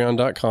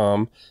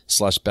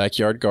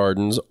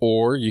patreon.com/backyardgardens,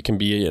 or you can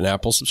be an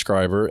Apple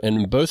subscriber, and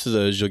in both of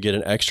those, you'll get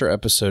an extra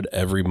episode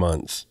every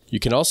month. You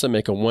can also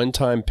make a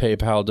one-time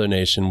PayPal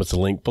donation with the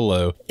link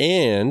below,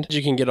 and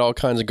you can get all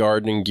kinds of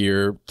gardening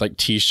gear like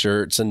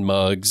t-shirts and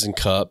mugs and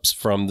cups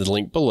from the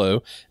link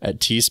below at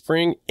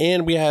Teespring,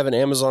 and we have an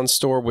Amazon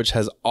store which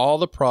has all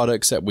the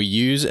products that we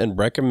use and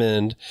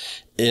recommend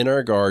in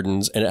our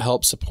gardens, and it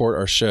helps support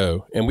our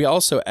show. And we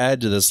also add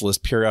to this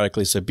list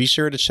periodically, so be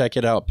sure to check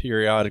it out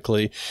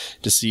periodically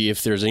to see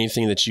if there's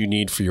anything that you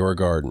need for your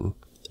garden.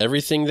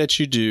 Everything that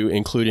you do,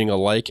 including a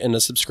like and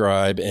a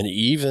subscribe and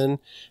even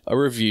a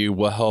review,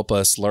 will help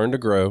us learn to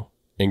grow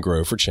and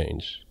grow for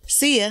change.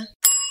 See ya.